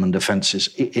of the German defences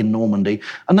in Normandy,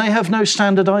 and they have no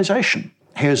standardisation.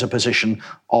 Here's a position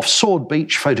off Sword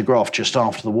Beach, photographed just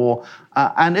after the war,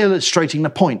 and illustrating the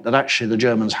point that actually the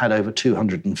Germans had over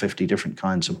 250 different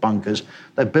kinds of bunkers.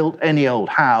 They built any old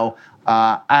how,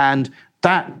 and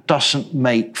that doesn't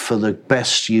make for the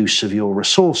best use of your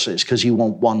resources, because you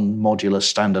want one modular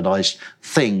standardized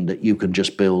thing that you can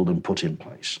just build and put in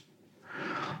place.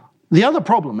 The other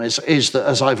problem is that,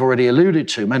 as I've already alluded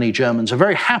to, many Germans are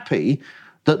very happy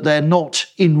that they're not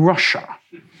in Russia.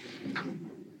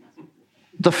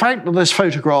 The fact that this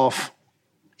photograph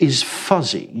is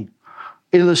fuzzy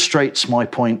illustrates my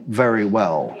point very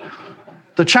well.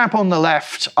 The chap on the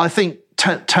left, I think,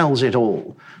 tells it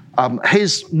all.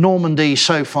 His Normandy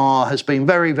so far has been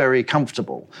very, very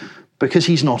comfortable because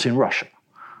he's not in Russia.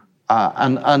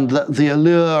 And the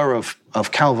allure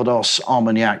of Calvados,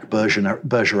 Armagnac,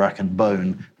 Bergerac and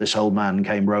Beaune, this old man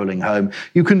came rolling home,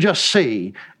 you can just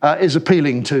see is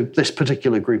appealing to this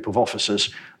particular group of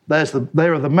officers.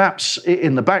 There are the maps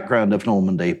in the background of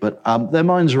Normandy, but their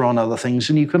minds are on other things,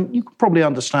 and you can probably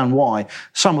understand why.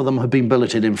 Some of them have been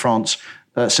billeted in France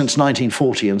since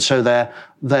 1940, and so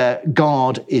their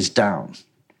guard is down.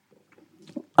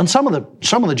 And some of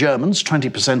the Germans,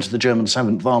 20% of the German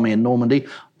 7th Army in Normandy,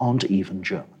 aren't even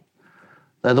German.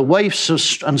 They're the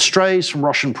waifs and strays from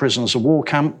Russian prisoners of war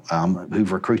camp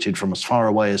who've recruited from as far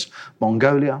away as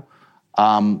Mongolia.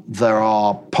 There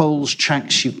are Poles,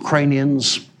 Czechs,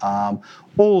 Ukrainians,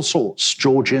 all sorts,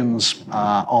 Georgians,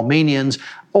 Armenians,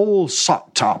 all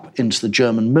sucked up into the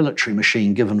German military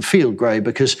machine given field grey,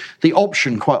 because the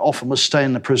option quite often was stay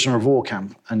in the prisoner of war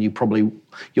camp, and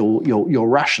your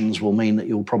rations will mean that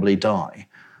you'll probably die,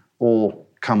 or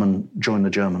come and join the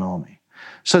German army.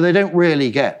 So they don't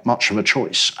really get much of a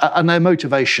choice, and their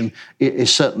motivation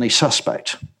is certainly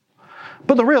suspect.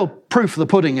 But the real proof of the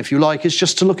pudding, if you like, is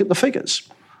just to look at the figures.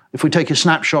 If we take a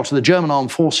snapshot of the German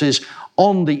armed forces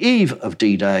on the eve of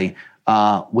D-Day,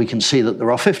 we can see that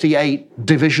there are 58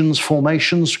 divisions,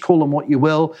 formations, call them what you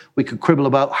will. We could quibble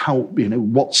about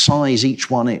what size each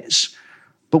one is.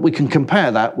 But we can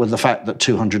compare that with the fact that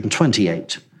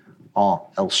 228 are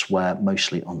elsewhere,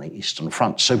 mostly on the Eastern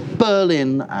Front. So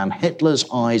Berlin and Hitler's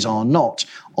eyes are not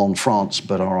on France,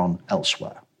 but are on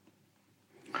elsewhere.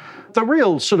 The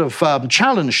real sort of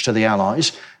challenge to the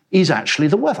Allies is actually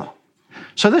the weather.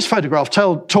 So this photograph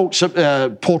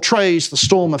portrays the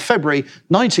storm of February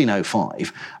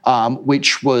 1905,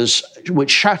 which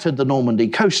shattered the Normandy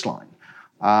coastline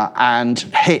and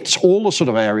hit all the sort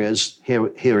of areas.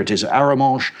 Here it is at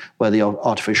Arromanches, where the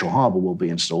artificial harbour will be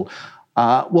installed.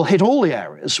 Will hit all the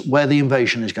areas where the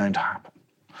invasion is going to happen.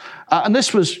 And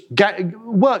this was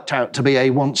worked out to be a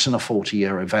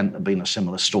once-in-a-40-year event. There had been a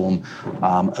similar storm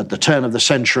at the turn of the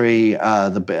century,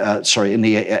 in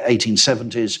the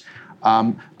 1870s.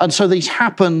 And so these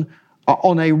happen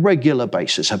on a regular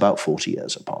basis, about 40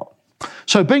 years apart.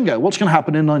 So bingo, what's going to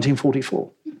happen in 1944?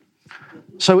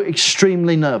 So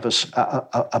extremely nervous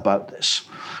about this.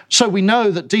 So we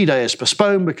know that D-Day is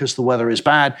postponed because the weather is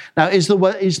bad. Now,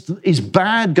 is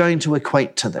bad going to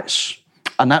equate to this?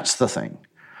 And that's the thing.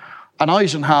 And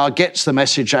Eisenhower gets the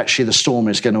message, actually, the storm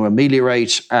is going to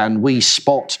ameliorate, and we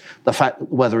spot the fact that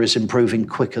the weather is improving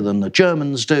quicker than the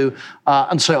Germans do.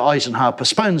 And so Eisenhower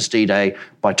postpones D-Day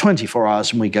by 24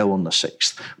 hours, and we go on the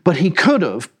 6th. But he could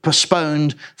have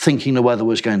postponed, thinking the weather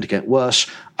was going to get worse,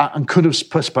 and could have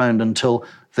postponed until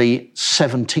the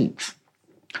 17th,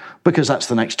 because that's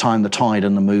the next time the tide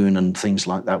and the moon and things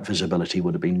like that, visibility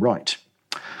would have been right.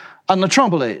 And the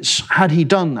trouble is, had he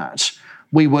done that,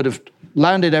 we would have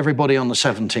landed everybody on the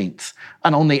 17th.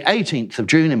 And on the 18th of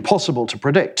June, impossible to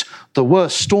predict, the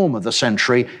worst storm of the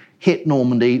century hit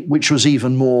Normandy, which was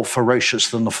even more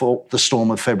ferocious than the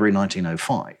storm of February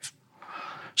 1905.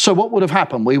 So what would have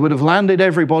happened? We would have landed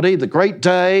everybody, the great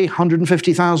day,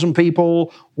 150,000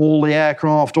 people, all the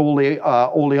aircraft, all the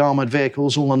armoured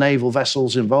vehicles, all the naval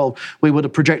vessels involved. We would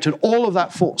have projected all of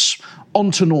that force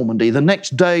onto Normandy. The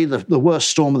next day, the worst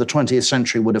storm of the 20th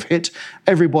century would have hit.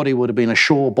 Everybody would have been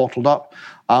ashore, bottled up.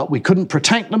 We couldn't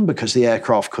protect them because the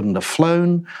aircraft couldn't have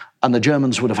flown, and the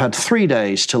Germans would have had 3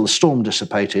 days till the storm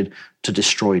dissipated to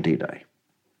destroy D-Day.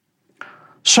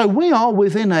 So we are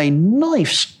within a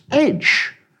knife's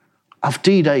edge of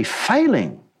D-Day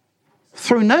failing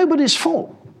through nobody's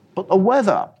fault but the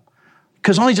weather,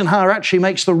 because Eisenhower actually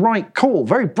makes the right call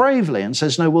very bravely and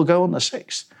says, no, we'll go on the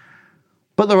 6th.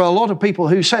 But there are a lot of people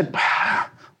who said,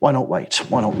 why not wait?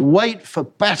 Why not wait for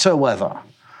better weather?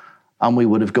 And we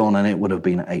would have gone, and it would have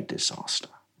been a disaster.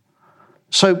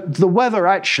 So the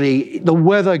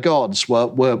weather gods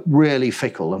were really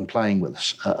fickle and playing with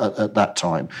us at that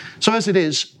time. So as it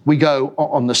is, we go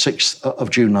on the 6th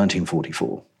of June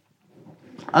 1944.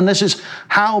 And this is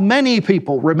how many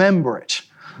people remember it.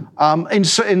 In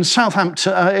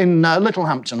Southampton, in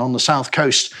Littlehampton on the south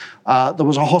coast, there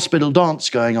was a hospital dance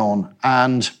going on,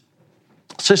 and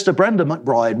Sister Brenda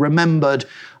McBride remembered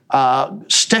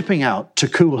stepping out to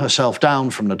cool herself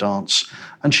down from the dance,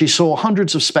 and she saw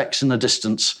hundreds of specks in the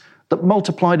distance that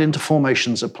multiplied into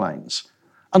formations of planes.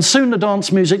 And soon the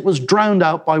dance music was drowned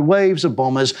out by waves of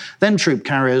bombers, then troop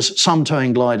carriers, some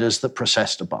towing gliders that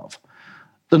processed above.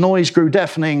 The noise grew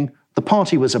deafening, the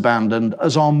party was abandoned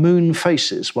as our moon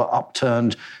faces were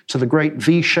upturned to the great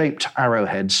V-shaped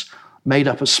arrowheads made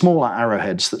up of smaller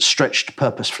arrowheads that stretched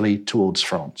purposefully towards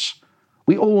France.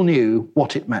 We all knew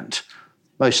what it meant.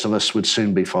 Most of us would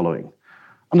soon be following.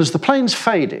 And as the planes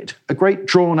faded, a great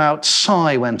drawn-out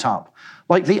sigh went up,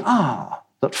 like the ah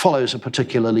that follows a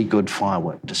particularly good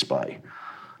firework display.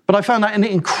 But I found that an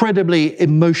incredibly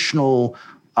emotional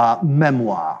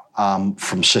memoir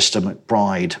from Sister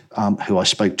McBride, who I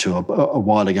spoke to a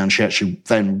while ago, and she actually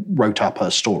then wrote up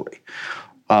her story.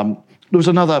 There was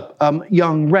another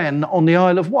young wren on the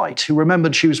Isle of Wight who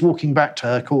remembered she was walking back to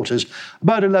her quarters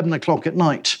about 11 o'clock at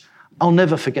night. I'll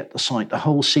never forget the sight. The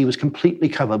whole sea was completely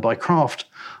covered by craft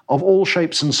of all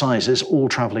shapes and sizes, all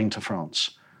travelling to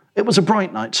France. It was a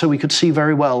bright night, so we could see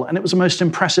very well, and it was a most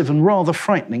impressive and rather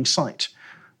frightening sight.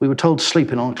 We were told to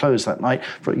sleep in our clothes that night.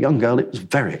 For a young girl, it was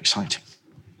very exciting.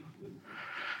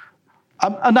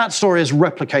 And that story is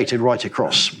replicated right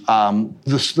across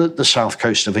the south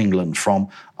coast of England from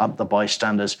the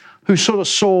bystanders who sort of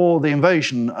saw the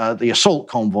invasion, the assault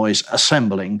convoys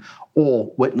assembling,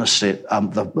 or witnessed it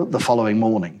the following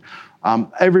morning.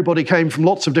 Everybody came from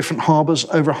lots of different harbours,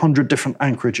 over 100 different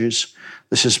anchorages.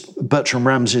 This is Bertram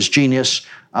Ramsay's genius.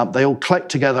 They all collect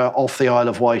together off the Isle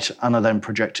of Wight and are then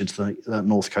projected to the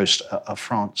north coast of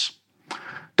France.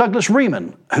 Douglas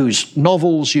Riemann, whose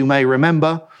novels you may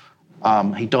remember,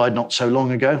 he died not so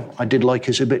long ago. I did like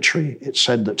his obituary. It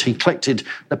said that he collected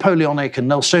Napoleonic and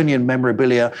Nelsonian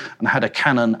memorabilia and had a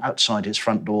cannon outside his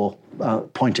front door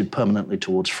pointed permanently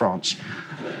towards France.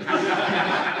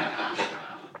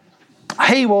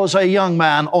 He was a young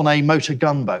man on a motor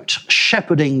gunboat,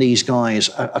 shepherding these guys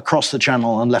across the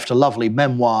channel, and left a lovely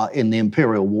memoir in the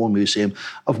Imperial War Museum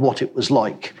of what it was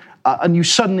like. And you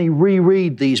suddenly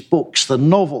reread these books, the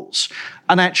novels,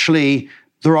 and actually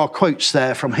there are quotes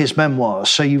there from his memoirs.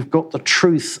 So you've got the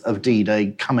truth of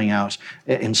D-Day coming out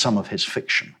in some of his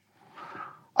fiction.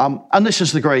 And this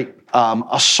is the great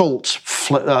assault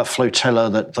flotilla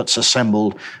that's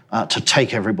assembled to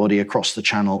take everybody across the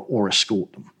channel or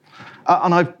escort them.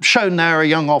 And I've shown there a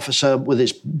young officer with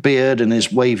his beard and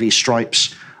his wavy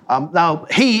stripes. Now,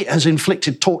 he has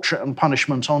inflicted torture and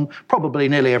punishment on probably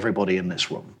nearly everybody in this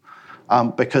room,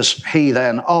 because he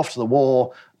then, after the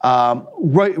war,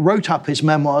 wrote up his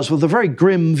memoirs with a very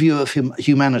grim view of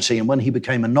humanity. And when he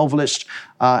became a novelist,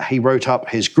 he wrote up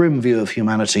his grim view of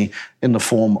humanity in the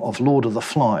form of Lord of the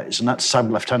Flies. And that's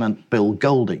Sub-Lieutenant Bill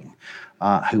Golding,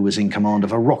 who was in command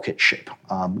of a rocket ship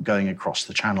going across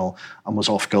the channel and was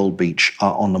off Gold Beach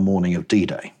on the morning of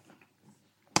D-Day.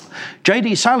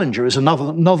 J.D. Salinger is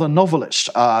another novelist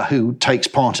who takes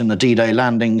part in the D-Day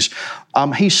landings.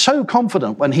 He's so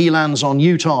confident when he lands on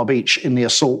Utah Beach in the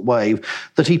assault wave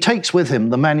that he takes with him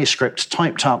the manuscript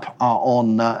typed up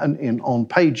on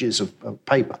pages of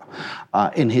paper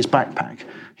in his backpack.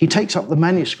 He takes up the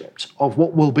manuscript of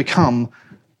what will become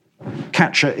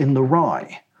Catcher in the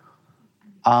Rye.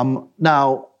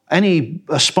 Now, any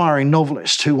aspiring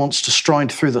novelist who wants to stride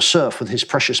through the surf with his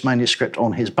precious manuscript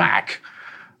on his back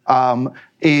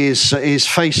is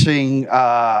facing,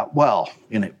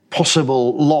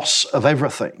 possible loss of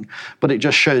everything. But it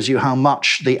just shows you how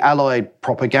much the Allied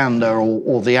propaganda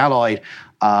or the Allied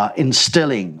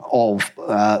instilling of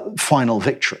final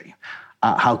victory,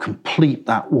 how complete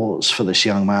that was for this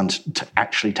young man to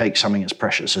actually take something as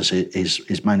precious as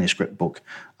his manuscript book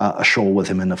ashore with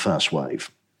him in the first wave.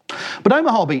 But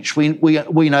Omaha Beach, we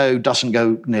know, doesn't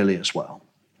go nearly as well.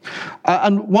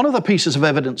 And one of the pieces of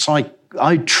evidence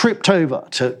I tripped over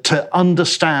to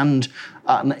understand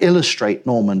and illustrate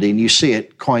Normandy, and you see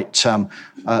it quite,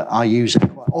 I use it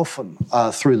quite often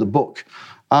through the book,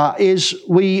 is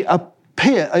we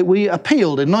appealed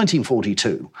in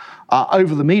 1942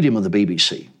 over the medium of the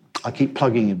BBC. I keep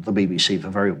plugging the BBC for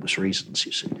very obvious reasons,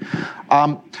 you see.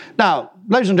 Now,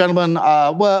 ladies and gentlemen,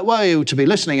 were you to be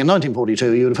listening in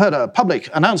 1942, you would have heard a public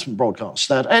announcement broadcast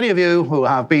that any of you who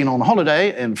have been on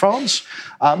holiday in France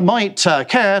might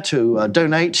care to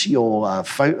donate your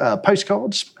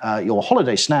postcards, your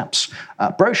holiday snaps,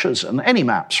 brochures, and any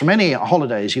maps from any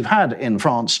holidays you've had in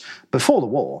France before the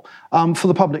war for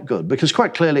the public good, because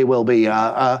quite clearly we'll be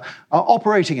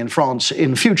operating in France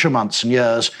in future months and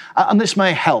years, and this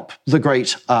may help the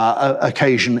great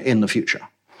occasion in the future.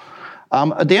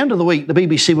 At the end of the week, the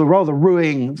BBC were rather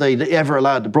ruining they ever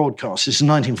allowed to broadcast this in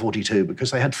 1942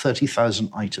 because they had 30,000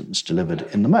 items delivered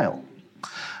in the mail.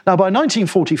 Now, by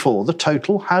 1944, the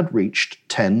total had reached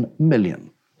 10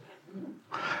 million.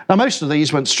 Now, most of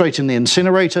these went straight in the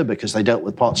incinerator because they dealt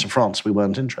with parts of France we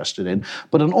weren't interested in,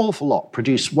 but an awful lot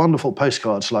produced wonderful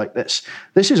postcards like this.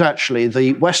 This is actually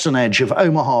the western edge of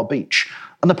Omaha Beach,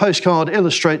 and the postcard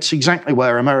illustrates exactly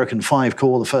where American 5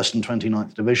 Corps, the 1st and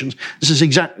 29th Divisions, this is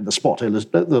exactly the spot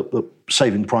that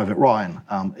Saving Private Ryan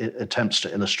attempts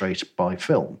to illustrate by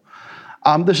film.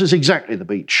 This is exactly the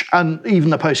beach, and even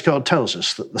the postcard tells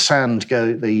us that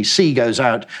the sea goes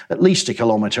out at least a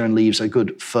kilometre and leaves a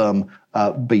good firm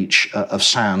beach of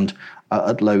sand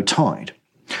at low tide.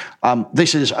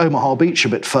 This is Omaha Beach a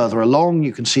bit further along.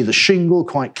 You can see the shingle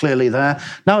quite clearly there.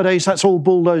 Nowadays, that's all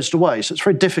bulldozed away, so it's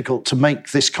very difficult to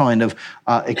make this kind of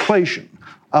equation.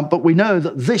 But we know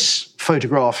that this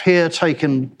photograph here,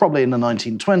 taken probably in the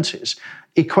 1920s,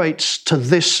 equates to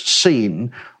this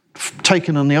scene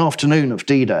taken on the afternoon of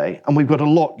D-Day, and we've got a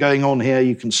lot going on here.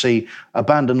 You can see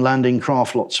abandoned landing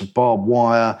craft, lots of barbed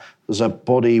wire. There's a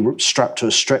body strapped to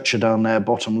a stretcher down there,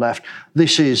 bottom left.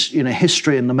 This is,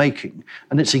 history in the making,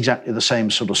 and it's exactly the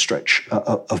same sort of stretch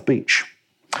of beach.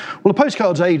 Well, the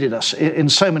postcards aided us in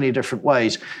so many different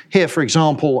ways. Here, for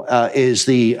example, is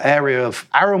the area of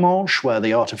Arromanches, where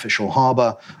the artificial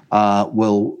harbour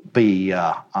will be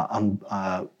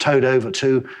towed over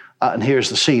to. And here's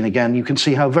the scene again. You can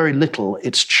see how very little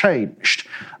it's changed.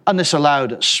 And this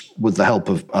allowed us, with the help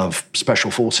of special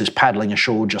forces paddling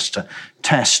ashore just to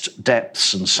test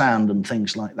depths and sand and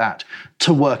things like that,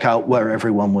 to work out where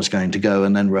everyone was going to go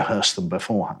and then rehearse them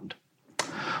beforehand.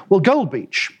 Well, Gold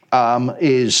Beach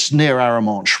is near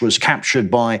Arromanches, was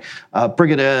captured by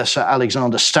Brigadier Sir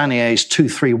Alexander Stanier's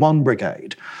 231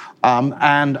 Brigade.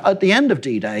 And at the end of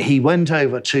D-Day, he went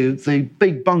over to the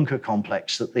big bunker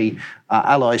complex that the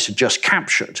Allies had just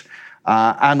captured.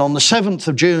 And on the 7th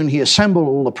of June, he assembled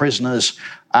all the prisoners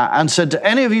and said, "Do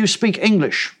any of you speak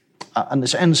English?" And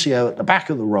this NCO at the back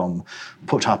of the room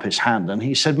put up his hand. And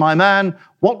he said, "My man,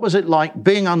 what was it like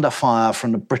being under fire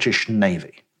from the British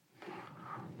Navy?"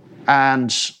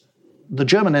 And the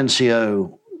German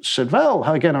NCO said, "Well,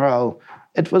 Herr General,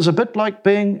 it was a bit like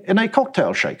being in a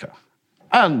cocktail shaker."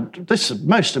 And this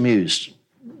most amused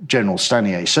General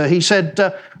Stanier. So he said,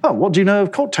 "Oh, what do you know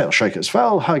of cocktail shakers?"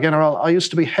 "Well, Herr General, I used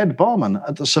to be head barman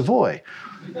at the Savoy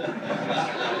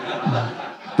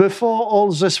before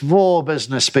all this war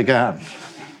business began."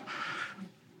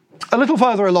 A little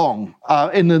further along,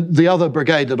 in the other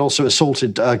brigade that also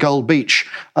assaulted Gold Beach,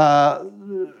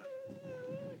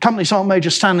 Company Sergeant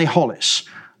Major Stanley Hollis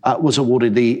was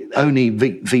awarded the only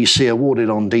VC awarded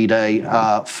on D-Day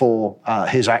for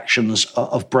his actions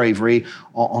of bravery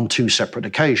on 2 separate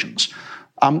occasions.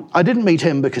 I didn't meet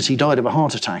him because he died of a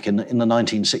heart attack in the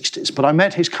 1960s, but I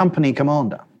met his company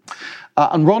commander.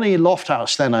 And Ronnie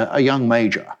Lofthouse, then a young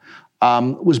major,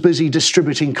 was busy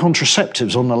distributing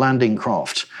contraceptives on the landing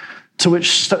craft To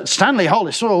which Stanley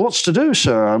Hollis, "Oh, what's to do,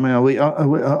 sir? I mean,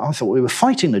 I thought we were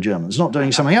fighting the Germans, not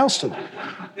doing something else to them."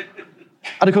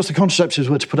 And of course, the contraceptives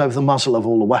were to put over the muzzle of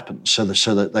all the weapons so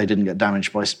that they didn't get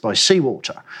damaged by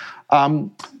seawater.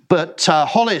 But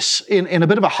Hollis, in a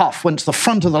bit of a huff, went to the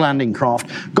front of the landing craft,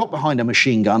 got behind a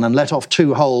machine gun and let off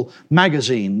 2 whole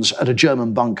magazines at a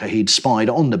German bunker he'd spied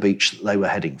on the beach that they were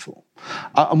heading for.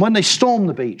 And when they stormed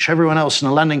the beach, everyone else in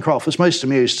the landing craft was most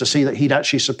amused to see that he'd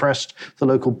actually suppressed the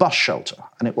local bus shelter,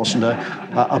 and it wasn't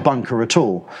a bunker at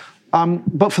all.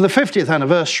 But for the 50th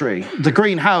anniversary, the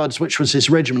Green Howards, which was his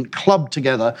regiment, clubbed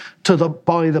together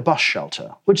by the bus shelter,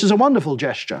 which is a wonderful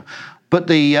gesture. But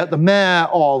the mayor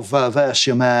of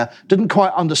Vers-sur-Mer didn't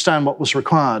quite understand what was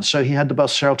required, so he had the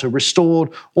bus shelter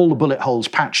restored, all the bullet holes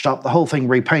patched up, the whole thing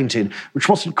repainted, which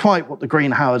wasn't quite what the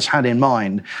Green Howards had in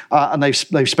mind. And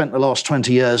they've spent the last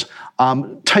 20 years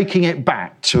taking it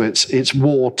back to its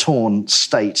war-torn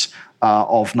state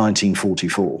of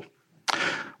 1944.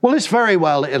 Well, this very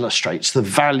well illustrates the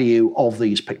value of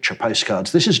these picture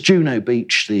postcards. This is Juno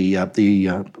Beach, the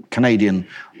Canadian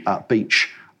beach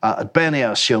at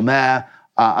Bernières-sur-Mer,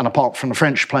 and apart from the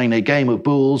French playing a game of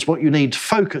boules, what you need to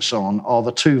focus on are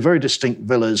the 2 very distinct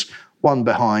villas, one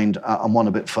behind and one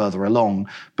a bit further along,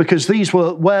 because these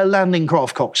were where landing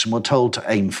craft coxswain were told to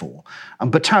aim for.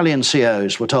 And battalion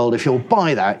COs were told, if you'll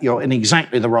buy that, you're in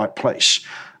exactly the right place.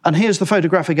 And here's the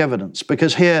photographic evidence,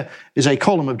 because here is a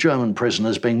column of German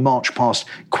prisoners being marched past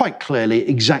quite clearly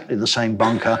exactly the same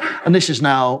bunker. And this is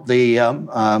now the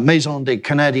Maison des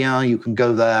Canadiens. You can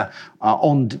go there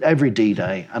on every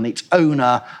D-Day, and its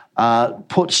owner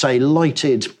puts a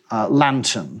lighted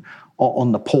lantern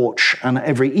on the porch, and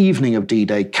every evening of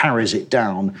D-Day carries it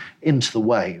down into the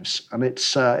waves. And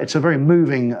it's a very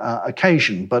moving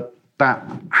occasion, but that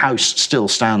house still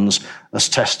stands as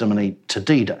testimony to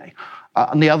D-Day.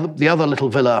 And the other little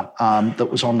villa that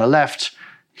was on the left,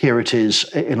 here it is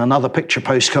in another picture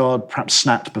postcard, perhaps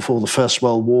snapped before the First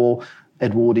World War,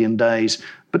 Edwardian days.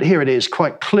 But here it is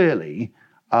quite clearly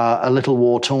a little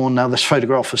war-torn. Now, this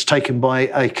photograph was taken by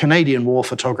a Canadian war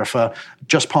photographer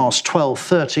just past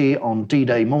 12:30 on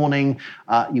D-Day morning.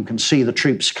 You can see the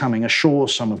troops coming ashore.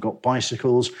 Some have got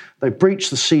bicycles. They've breached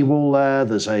the seawall there.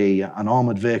 There's an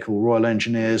armoured vehicle, Royal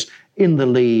Engineers, in the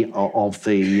lee of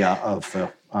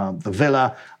the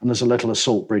villa, and there's a little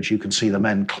assault bridge. You can see the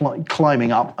men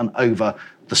climbing up and over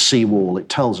the seawall. It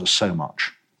tells us so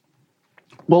much.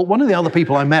 Well, one of the other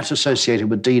people I met associated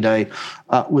with D-Day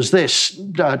was this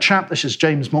chap. This is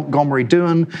James Montgomery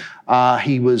Dewan.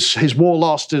 His war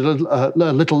lasted a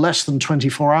little less than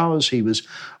 24 hours. He was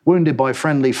wounded by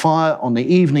friendly fire on the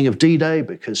evening of D-Day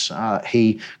because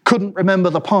he couldn't remember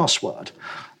the password.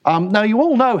 Now, you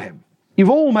all know him. You've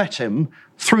all met him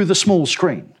through the small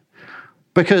screen.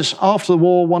 Because after the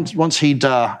war, once one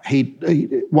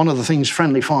of the things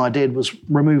friendly fire did was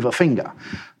remove a finger.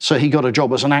 So he got a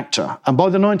job as an actor. And by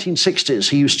the 1960s,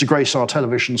 he used to grace our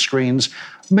television screens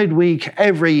midweek,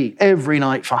 every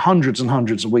night for hundreds and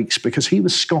hundreds of weeks, because he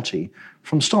was Scotty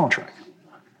from Star Trek.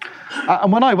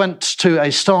 And when I went to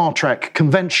a Star Trek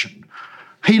convention,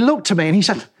 he looked at me and he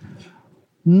said,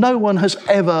 "No one has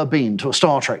ever been to a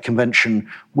Star Trek convention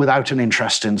without an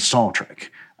interest in Star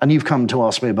Trek. And you've come to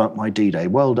ask me about my D-Day.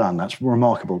 Well done. That's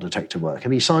remarkable detective work."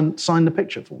 And he signed the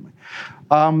picture for me.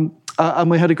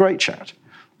 And we had a great chat.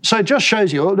 So it just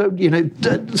shows you,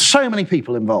 so many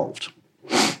people involved.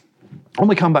 And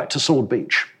we come back to Sword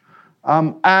Beach.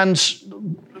 And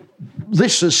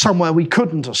this is somewhere we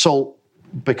couldn't assault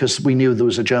because we knew there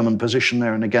was a German position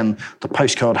there. And again, the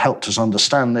postcard helped us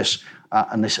understand this.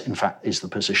 And this, in fact, is the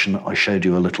position that I showed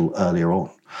you a little earlier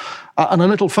on. And a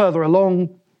little further along,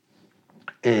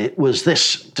 it was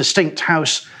this distinct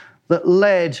house that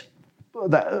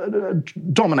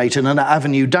dominated an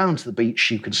avenue down to the beach.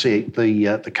 You could see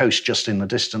the coast just in the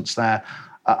distance there.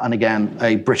 And again,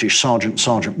 a British Sergeant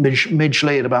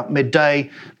Midgley at about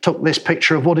midday took this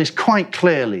picture of what is quite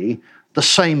clearly the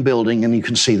same building, and you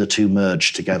can see the two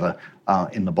merged together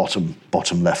in the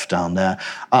bottom left down there.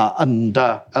 And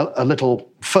a little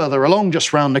further along,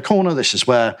 just round the corner, this is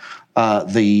where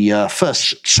the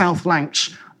first South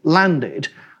Lancs landed.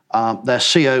 Their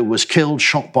CO was killed,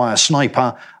 shot by a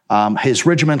sniper. His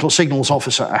regimental signals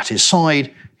officer at his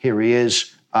side, here he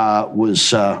is,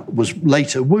 was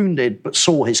later wounded, but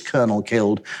saw his colonel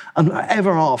killed, and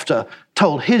ever after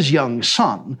told his young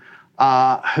son,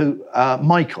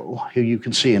 Michael, who you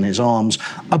can see in his arms,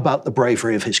 about the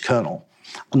bravery of his colonel.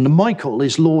 And Michael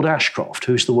is Lord Ashcroft,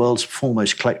 who's the world's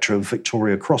foremost collector of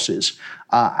Victoria Crosses,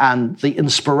 and the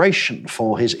inspiration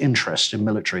for his interest in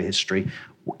military history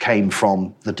came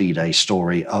from the D-Day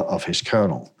story of his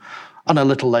colonel. And a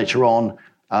little later on,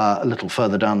 a little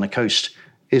further down the coast,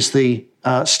 is the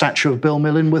statue of Bill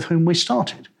Millin, with whom we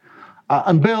started.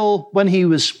 And Bill, when he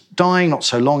was dying not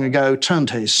so long ago, turned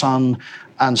to his son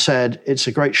and said, "It's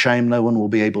a great shame no one will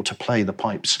be able to play the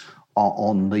pipes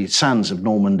on the sands of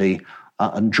Normandy."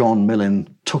 And John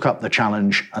Millin took up the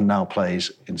challenge and now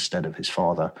plays instead of his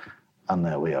father. And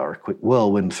there we are, a quick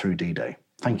whirlwind through D-Day.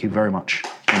 Thank you very much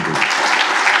indeed.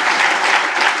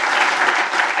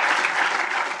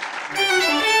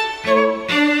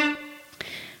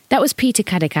 That was Peter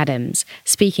Caddick-Adams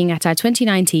speaking at our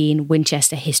 2019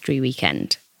 Winchester History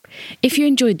Weekend. If you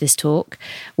enjoyed this talk,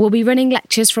 we'll be running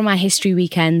lectures from our History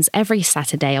Weekends every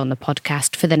Saturday on the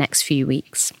podcast for the next few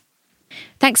weeks.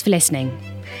 Thanks for listening.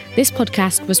 This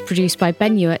podcast was produced by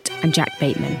Ben Hewitt and Jack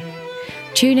Bateman.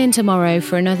 Tune in tomorrow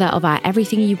for another of our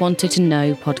Everything You Wanted to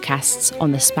Know podcasts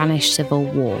on the Spanish Civil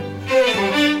War.